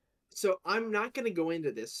 So I'm not going to go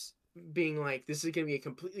into this being like, this is going to be a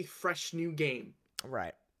completely fresh new game.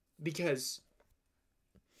 Right. Because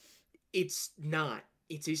it's not.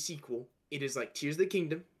 It's a sequel. It is like Tears of the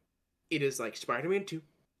Kingdom. It is like Spider-Man 2.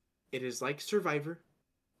 It is like Survivor.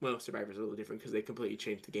 Well, Survivor's a little different because they completely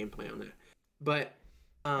changed the gameplay on that. But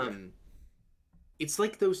it's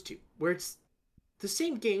like those two, where it's the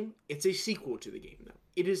same game. It's a sequel to the game, though.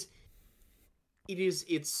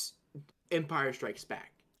 It's Empire Strikes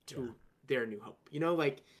Back to their New Hope. You know,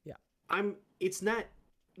 like, yeah. It's not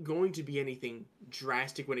going to be anything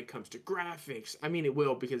drastic when it comes to graphics. I mean, it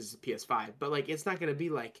will because it's a PS5, but like, it's not going to be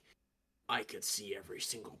like, I could see every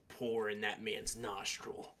single pore in that man's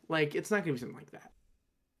nostril. Like, it's not going to be something like that.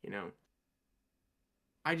 You know?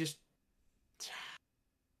 I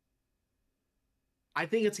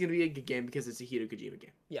think it's going to be a good game because it's a Hideo Kojima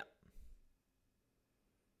game. Yeah.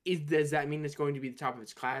 Does that mean it's going to be the top of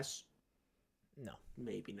its class? No.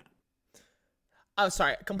 Maybe not. Oh,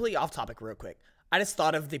 sorry. Completely off topic real quick. I just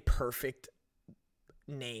thought of the perfect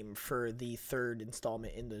name for the third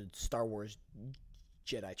installment in the Star Wars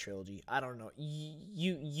Jedi trilogy. I don't know.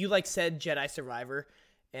 You like said Jedi Survivor,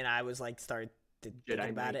 and I was like started thinking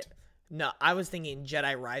about it. No, I was thinking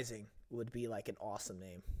Jedi Rising would be like an awesome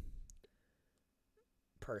name.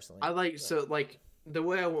 Personally, the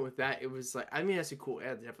way I went with that, it was like, I mean, that's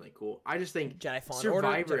definitely cool. I just think Jedi Fallen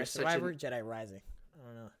Survivor Order, Jedi is Survivor, Jedi Rising. I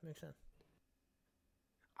don't know. Makes sense.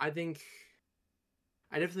 I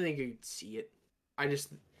definitely think you could see it. I don't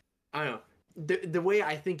know. The way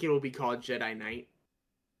I think it will be called Jedi Knight,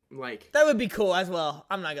 like that would be cool as well.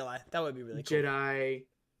 I'm not gonna lie, that would be really cool.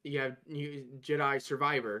 Jedi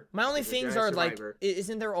Survivor. My only things are Survivor. Like,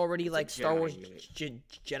 isn't there already like Star Wars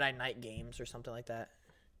Jedi Knight games or something like that?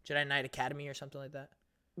 Jedi Knight Academy or something like that?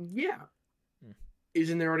 Yeah.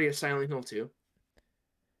 Isn't there already a Silent Hill 2?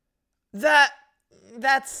 That's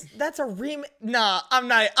a Nah, I'm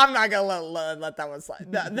not gonna let that one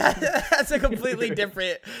slide. That's a completely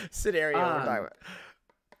different scenario we're talking about.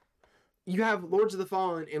 You have Lords of the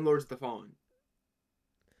Fallen and Lords of the Fallen.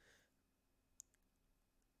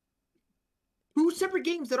 2 separate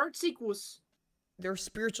games that aren't sequels. They're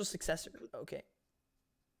spiritual successors. Okay.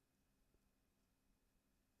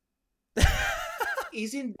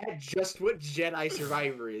 Isn't that just what Jedi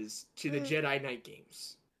Survivor is to the Jedi Knight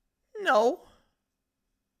games? No.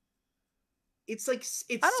 It's like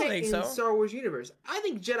it's set in the Star Wars universe. I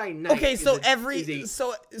think Jedi Knight. Okay, so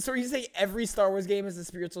so are you saying every Star Wars game is a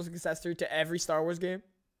spiritual successor to every Star Wars game?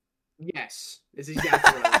 Yes, it's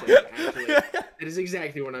exactly what I'm saying. Actually, it is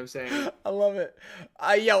exactly what I'm saying. I love it.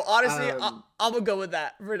 Honestly, I'm gonna go with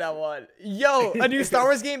that for that one. Yo, a new Star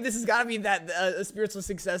Wars game. This has got to be that a spiritual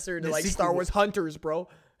successor to like Star Wars Hunters, bro.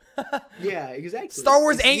 Yeah, exactly. Star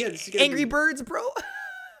Wars Angry Birds, bro.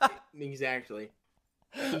 Exactly.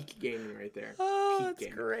 Peak gaming right there. Oh,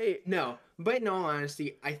 that's great. No, but in all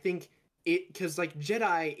honesty, I think because like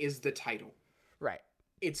Jedi is the title. Right.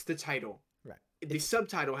 It's the title. Right. The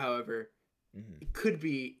subtitle, however, it could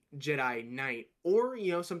be Jedi Knight, or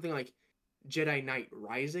something like Jedi Knight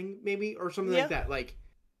Rising, maybe, or something like that. Like,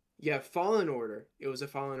 Fallen Order. It was a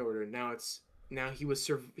Fallen Order. Now he was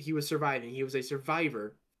surviving. He was a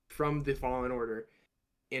survivor from the Fallen Order.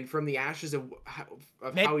 And from the ashes of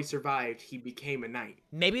how he survived, he became a knight.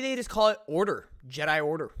 Maybe they just call it Order. Jedi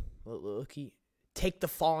Order. Look, take the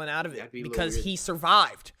Fallen out of it because he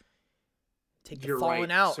survived. Take the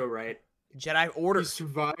Fallen out. So right. Jedi Order. He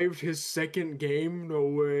survived his second game? No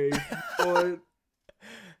way. What?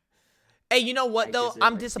 Hey, you know what, though?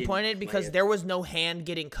 I'm disappointed because there was no hand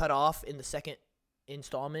getting cut off in the second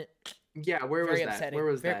installment. Yeah, where was that? Where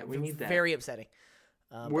was that? We need that. Very upsetting.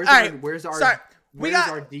 Where's our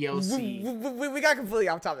DLC? We got completely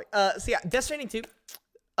off topic. So yeah, Death Stranding 2.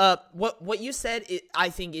 What you said, I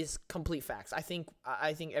think is complete facts. I think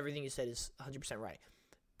everything you said is 100% right.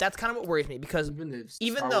 That's kind of what worries me because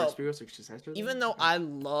even though I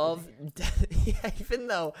love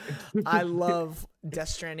Death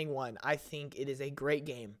Stranding 1, I think it is a great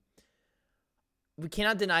game. We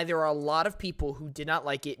cannot deny there are a lot of people who did not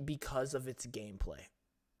like it because of its gameplay.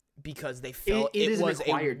 Because they felt it was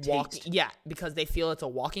a walking, because they feel it's a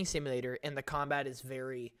walking simulator and the combat is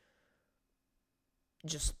very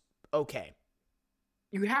just okay.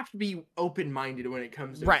 You have to be open-minded when it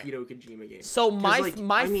comes to Hideo Kojima games. So my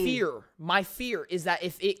fear is that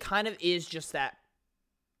if it kind of is just that,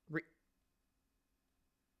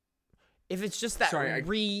 if it's just that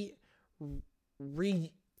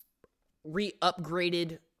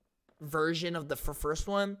re-upgraded version of the first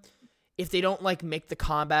one. If they don't like make the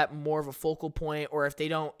combat more of a focal point, or if they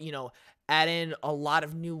don't, add in a lot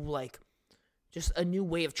of new just a new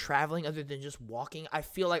way of traveling other than just walking, I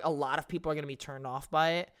feel like a lot of people are going to be turned off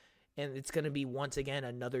by it, and it's going to be once again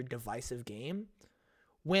another divisive game.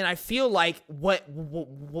 When I feel like what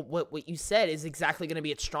you said is exactly going to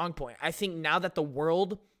be its strong point. I think now that the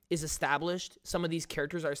world is established, some of these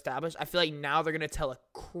characters are established, I feel like now they're going to tell a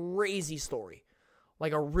crazy story,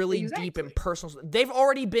 like a really deep and personal. They've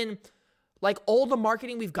already been. Like, all the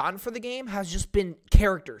marketing we've gotten for the game has just been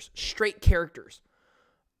characters, straight characters.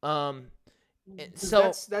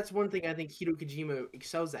 So that's one thing I think Hideo Kojima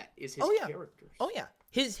excels at is his characters. Oh yeah,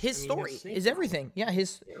 His I mean, story Snake is and all. everything. Yeah,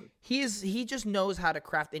 he just knows how to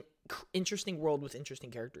craft an interesting world with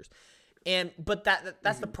interesting characters. But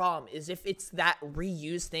that's the problem is if it's that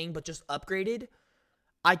reused thing but just upgraded,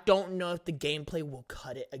 I don't know if the gameplay will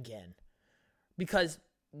cut it again. Because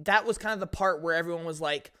that was kind of the part where everyone was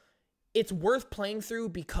like, it's worth playing through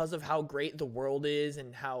because of how great the world is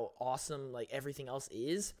and how awesome like everything else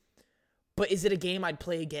is. But is it a game I'd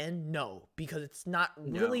play again? No, because it's not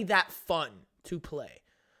really that fun to play.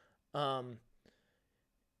 And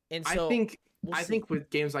so I think with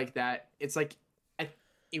games like that, it's like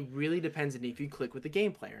it really depends on if you click with the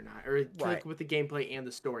gameplay or not, or click with the gameplay and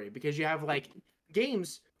the story. Because you have like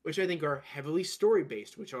games which I think are heavily story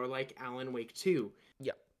based, which are like Alan Wake 2.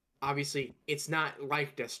 Yep. Obviously, it's not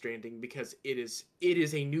like Death Stranding because it is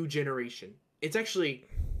a new generation. It's actually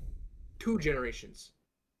 2 generations.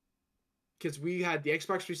 Because we had the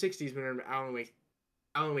Xbox 360s when Alan Wake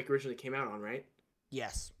originally came out on, right?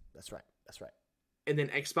 Yes, that's right. And then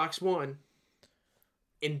Xbox One,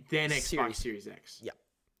 and then Xbox Series X. Yep.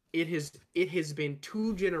 It has been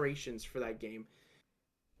 2 generations for that game.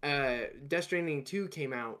 Death Stranding 2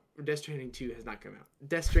 came out. Death Stranding 2 has not come out.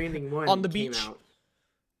 Death Stranding 1 on the came beach? out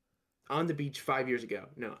on the beach 5 years ago.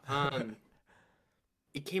 No.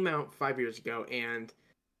 It came out 5 years ago, and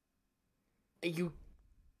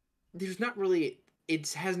there's not really,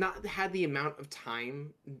 it has not had the amount of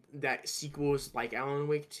time that sequels like Alan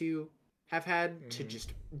Wake 2 have had to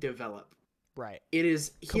just develop. Right. It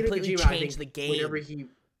is completely Kojima, changed the game.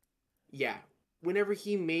 Whenever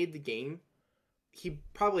he made the game, he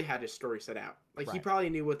probably had his story set out. Like, he probably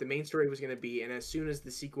knew what the main story was going to be, and as soon as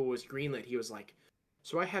the sequel was greenlit, he was like,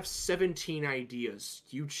 so I have 17 ideas.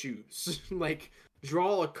 You choose. Like,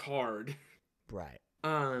 draw a card. Right.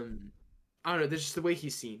 I don't know, that's just the way he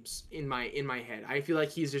seems in my head. I feel like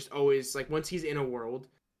he's just always, like, once he's in a world,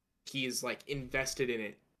 he's, like, invested in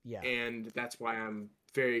it. Yeah. And that's why I'm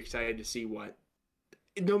very excited to see what,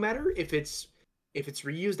 no matter if it's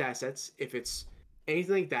reused assets, if it's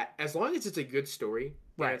anything like that, as long as it's a good story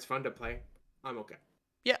and it's fun to play, I'm okay.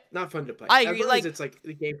 Yeah. Not fun to play. I agree. As long like, as it's like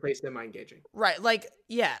the gameplay semi-engaging. Right. Like,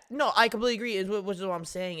 yeah. No, I completely agree. Which is what I'm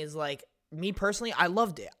saying is, like, me personally, I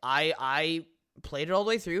loved it. I played it all the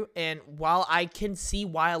way through, and while I can see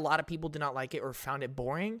why a lot of people did not like it or found it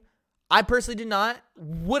boring, I personally did not.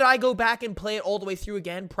 Would I go back and play it all the way through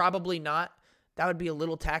again? Probably not. That would be a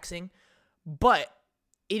little taxing. But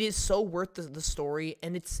it is so worth the story,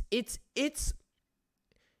 and it's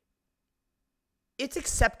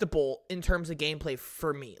acceptable in terms of gameplay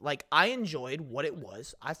for me. Like, I enjoyed what it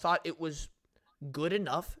was. I thought it was good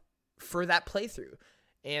enough for that playthrough.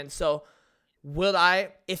 And so, will I,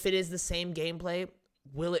 if it is the same gameplay,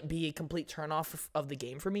 will it be a complete turnoff of the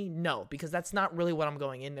game for me? No, because that's not really what I'm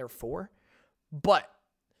going in there for. But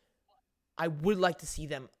I would like to see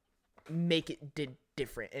them make it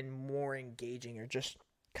different and more engaging, or just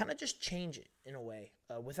kind of just change it in a way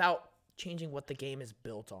without changing what the game is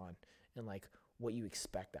built on and like what you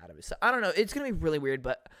expect out of it. So I don't know. It's going to be really weird,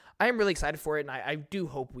 but I am really excited for it, and I do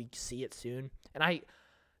hope we see it soon. And I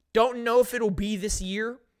don't know if it'll be this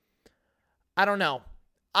year. I don't know.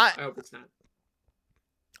 I hope it's not.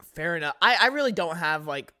 Fair enough. I really don't have,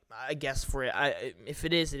 like, I guess for it. If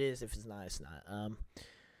it is, it is. If it's not, it's not.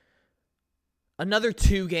 Another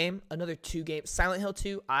two game. Silent Hill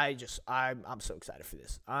 2. I'm so excited for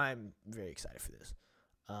this. I'm very excited for this.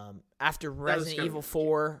 After Resident Evil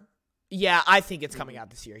 4. Yeah, I think it's coming out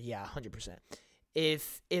this year. Yeah, 100%.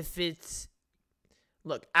 If it's,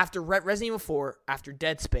 look, after Resident Evil 4, after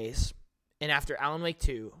Dead Space, and after Alan Wake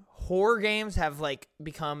 2, horror games have, like,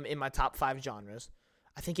 become in my top 5 genres.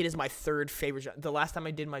 I think it is my 3rd favorite. The last time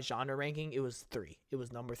I did my genre ranking, it was 3. It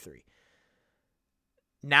was number 3.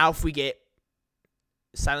 Now, if we get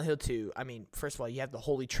Silent Hill 2, I mean, first of all, you have the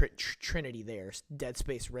holy trinity there: Dead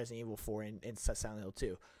Space, Resident Evil 4, and Silent Hill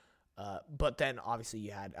 2. But then, obviously,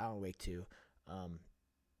 you had Alan Wake 2.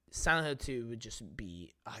 Silent Hill 2 would just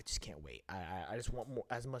be, I just can't wait. I just want more,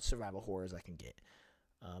 as much survival horror as I can get.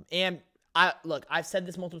 And I've said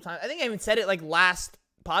this multiple times. I think I even said it like last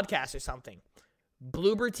podcast or something.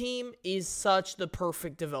 Bloober Team is such the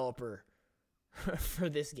perfect developer for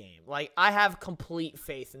this game. Like, I have complete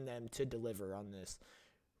faith in them to deliver on this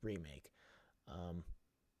remake.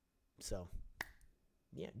 So,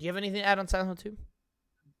 yeah. Do you have anything to add on Silent Hill 2?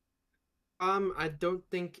 I don't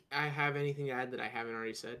think I have anything to add that I haven't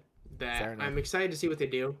already said. That I'm excited to see what they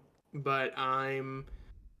do, but I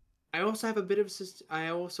also have a bit of a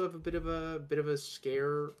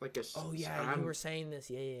scare, like a. Oh yeah, you were saying this.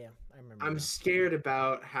 Yeah. I remember. I'm scared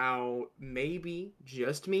about how maybe,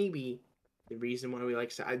 just maybe, the reason why we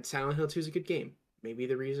like Silent Hill 2 is a good game, maybe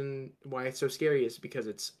the reason why it's so scary is because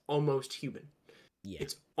it's almost human. Yeah.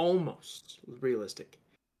 It's almost realistic.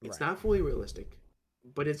 It's Right. not fully realistic,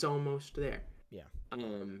 but it's almost there. Yeah.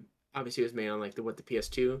 Obviously it was made on like the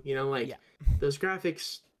PS2, you know, like Yeah. those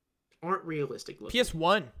graphics aren't realistic looking.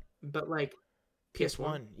 PS1. But like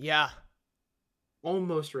PS1, PS1. Yeah.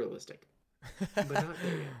 almost realistic, but not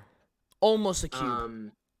there yet. Almost a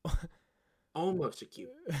cube. Almost a cube.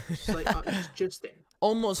 It's just there.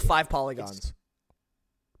 Almost 5 polygons.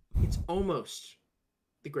 It's almost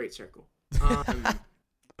the Great Circle.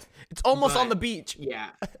 It's almost on the beach.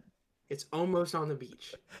 Yeah, it's almost on the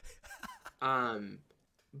beach.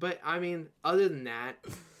 But I mean, other than that,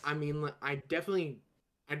 I mean, I definitely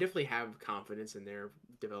have confidence in their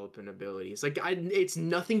development abilities. Like, it's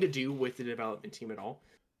nothing to do with the development team at all,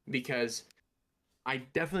 because I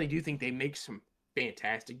definitely do think they make some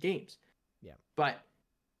fantastic games. Yeah. But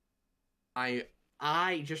I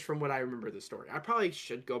just from what I remember of the story, I probably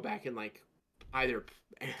should go back and like either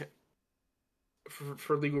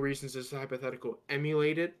for legal reasons, as hypothetical,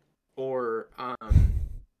 emulate it, or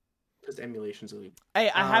because emulation's illegal. Hey,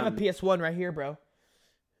 I have a PS1 right here, bro.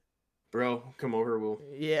 Bro, come over. We'll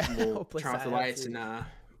turn off the lights and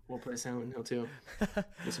we'll play Silent Hill 2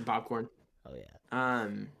 with some popcorn. Oh yeah.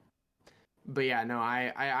 But yeah, no,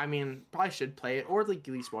 I mean, probably should play it, or like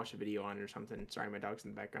at least watch a video on it or something. Sorry, my dog's in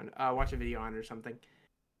the background. Watch a video on it or something.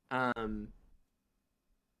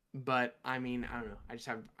 But I mean, I don't know.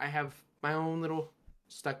 I have my own little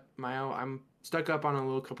I'm stuck up on a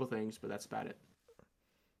little couple things, but that's about it.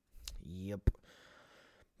 Yep.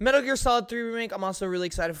 Metal Gear Solid 3 remake, I'm also really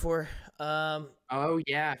excited for. Oh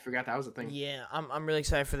yeah, I forgot that was a thing. Yeah, I'm really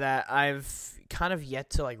excited for that. I've kind of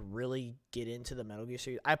yet to like really get into the Metal Gear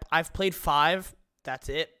series. I've played 5. That's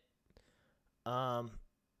it. I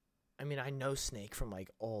mean, I know Snake from like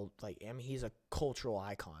old, like, I mean, he's a cultural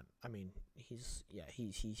icon. I mean, he's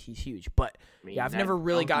huge. But I mean, yeah, I've never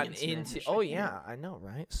really gotten into. into. Oh yeah, I know,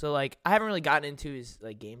 right? So like, I haven't really gotten into his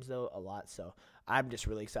like games though a lot. So I'm just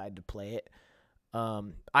really excited to play it.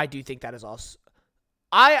 I do think that is also.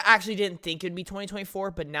 I actually didn't think it'd be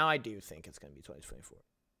 2024, but now I do think it's going to be 2024.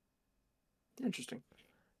 Interesting.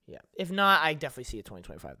 Yeah. If not, I definitely see it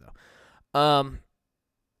 2025 though.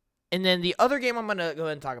 And then the other game I'm going to go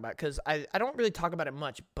ahead and talk about, because I don't really talk about it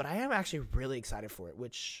much, but I am actually really excited for it,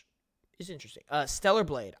 which is interesting. Stellar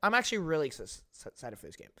Blade. I'm actually really excited for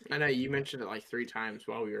this game. I know you mentioned it like 3 times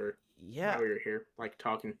while we were here, like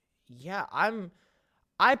talking. Yeah, I'm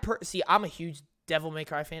a huge Devil May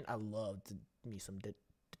Cry fan. I love me some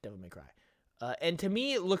Devil May Cry. And to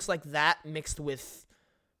me, it looks like that mixed with,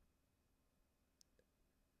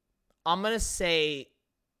 I'm going to say,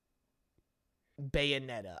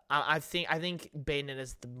 Bayonetta. I think Bayonetta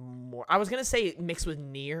is the more. I was going to say mixed with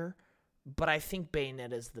Nier, but I think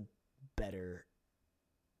Bayonetta is the better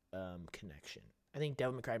connection. I think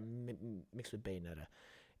Devil May Cry mixed with Bayonetta.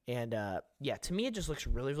 And yeah, to me, it just looks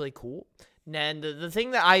really, really cool. And the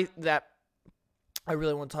thing that I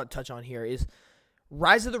really want to touch on here is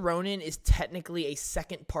Rise of the Ronin is technically a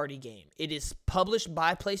second-party game. It is published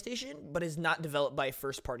by PlayStation, but is not developed by a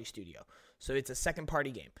first-party studio. So it's a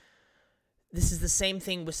second-party game. This is the same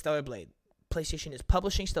thing with Stellar Blade. PlayStation is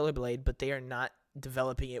publishing Stellar Blade, but they are not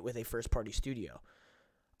developing it with a first-party studio.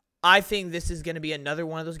 I think this is going to be another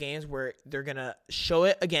one of those games where they're going to show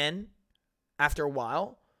it again after a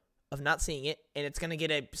while of not seeing it, and it's going to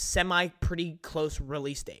get a pretty close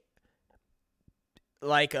release date.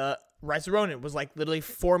 Like Rise of Ronin was like literally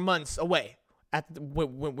 4 months away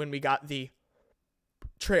when we got the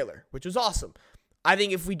trailer, which was awesome. I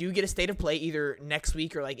think if we do get a state of play either next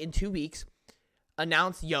week or like in 2 weeks,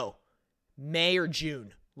 announce, May or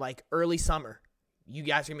June, like early summer, you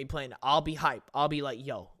guys are going to be playing. I'll be hype. I'll be like,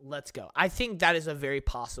 let's go. I think that is a very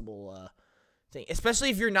possible thing, especially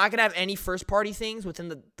if you're not going to have any first-party things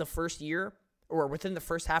within the first year or within the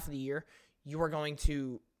first half of the year. You are going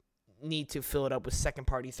to need to fill it up with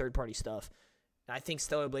second-party, third-party stuff. And I think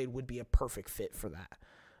Stellar Blade would be a perfect fit for that.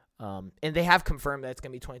 And they have confirmed that it's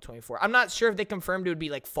going to be 2024. I'm not sure if they confirmed it would be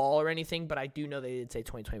like fall or anything, but I do know they did say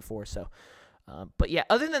 2024. So, but yeah,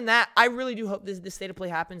 other than that, I really do hope this state of play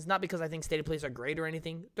happens. Not because I think state of plays are great or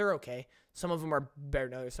anything. They're okay. Some of them are better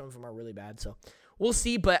than others. Some of them are really bad. So we'll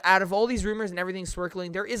see. But out of all these rumors and everything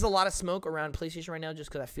swirling, there is a lot of smoke around PlayStation right now just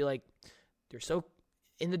because I feel like they're so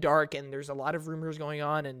in the dark and there's a lot of rumors going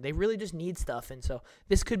on and they really just need stuff. And so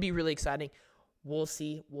this could be really exciting. We'll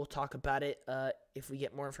see. We'll talk about it if we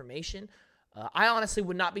get more information. I honestly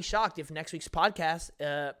would not be shocked if next week's podcast,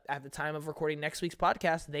 at the time of recording next week's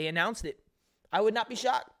podcast, they announced it. I would not be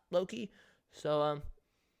shocked, low-key. So,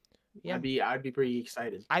 yeah. I'd be pretty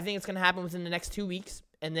excited. I think it's going to happen within the next 2 weeks.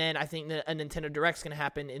 And then I think that a Nintendo Direct's going to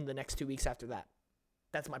happen in the next 2 weeks after that.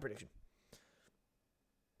 That's my prediction.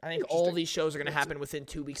 I think all these shows are going to happen within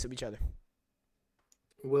 2 weeks of each other.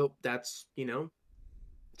 Well, that's,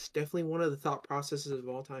 it's definitely one of the thought processes of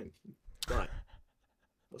all time. But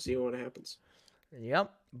we'll see what happens.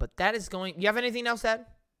 Yep. But that is going... You have anything else to add?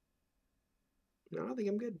 No, I think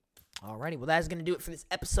I'm good. Alrighty. Well, that is going to do it for this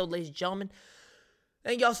episode, ladies and gentlemen.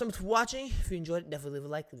 Thank you all so much for watching. If you enjoyed it, definitely leave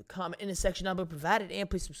a like, leave a comment in the section down below provided, and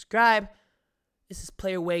please subscribe. This is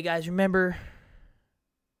Play Your Way, guys. Remember,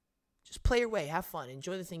 just play your way. Have fun.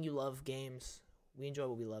 Enjoy the thing you love, games. We enjoy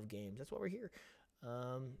what we love, games. That's why we're here.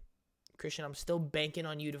 Christian, I'm still banking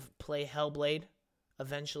on you to play Hellblade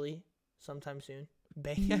eventually, sometime soon.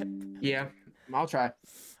 Yeah, I'll try.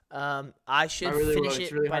 I should finish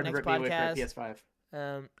it really by hard next to rip me away podcast. from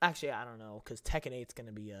PS5. Actually, I don't know, because Tekken 8's going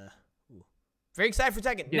to be very excited for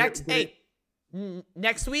Tekken.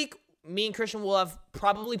 Next week, me and Christian will have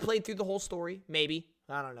probably played through the whole story. Maybe.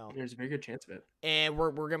 I don't know. There's a very good chance of it. And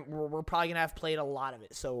we're probably gonna have played a lot of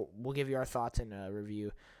it, so we'll give you our thoughts and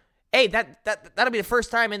review. Hey, that'll be the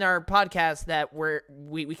first time in our podcast that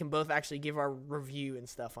we can both actually give our review and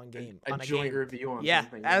stuff on game. A joint review on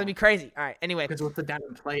something. That'd be crazy. All right. Anyway, because we'll sit down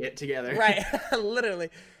and play it together. Right. Literally.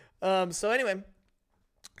 So anyway,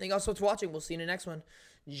 thank you all so much for watching. We'll see you in the next one.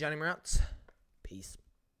 G.A.M.E.R. out. Peace.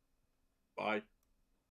 Bye.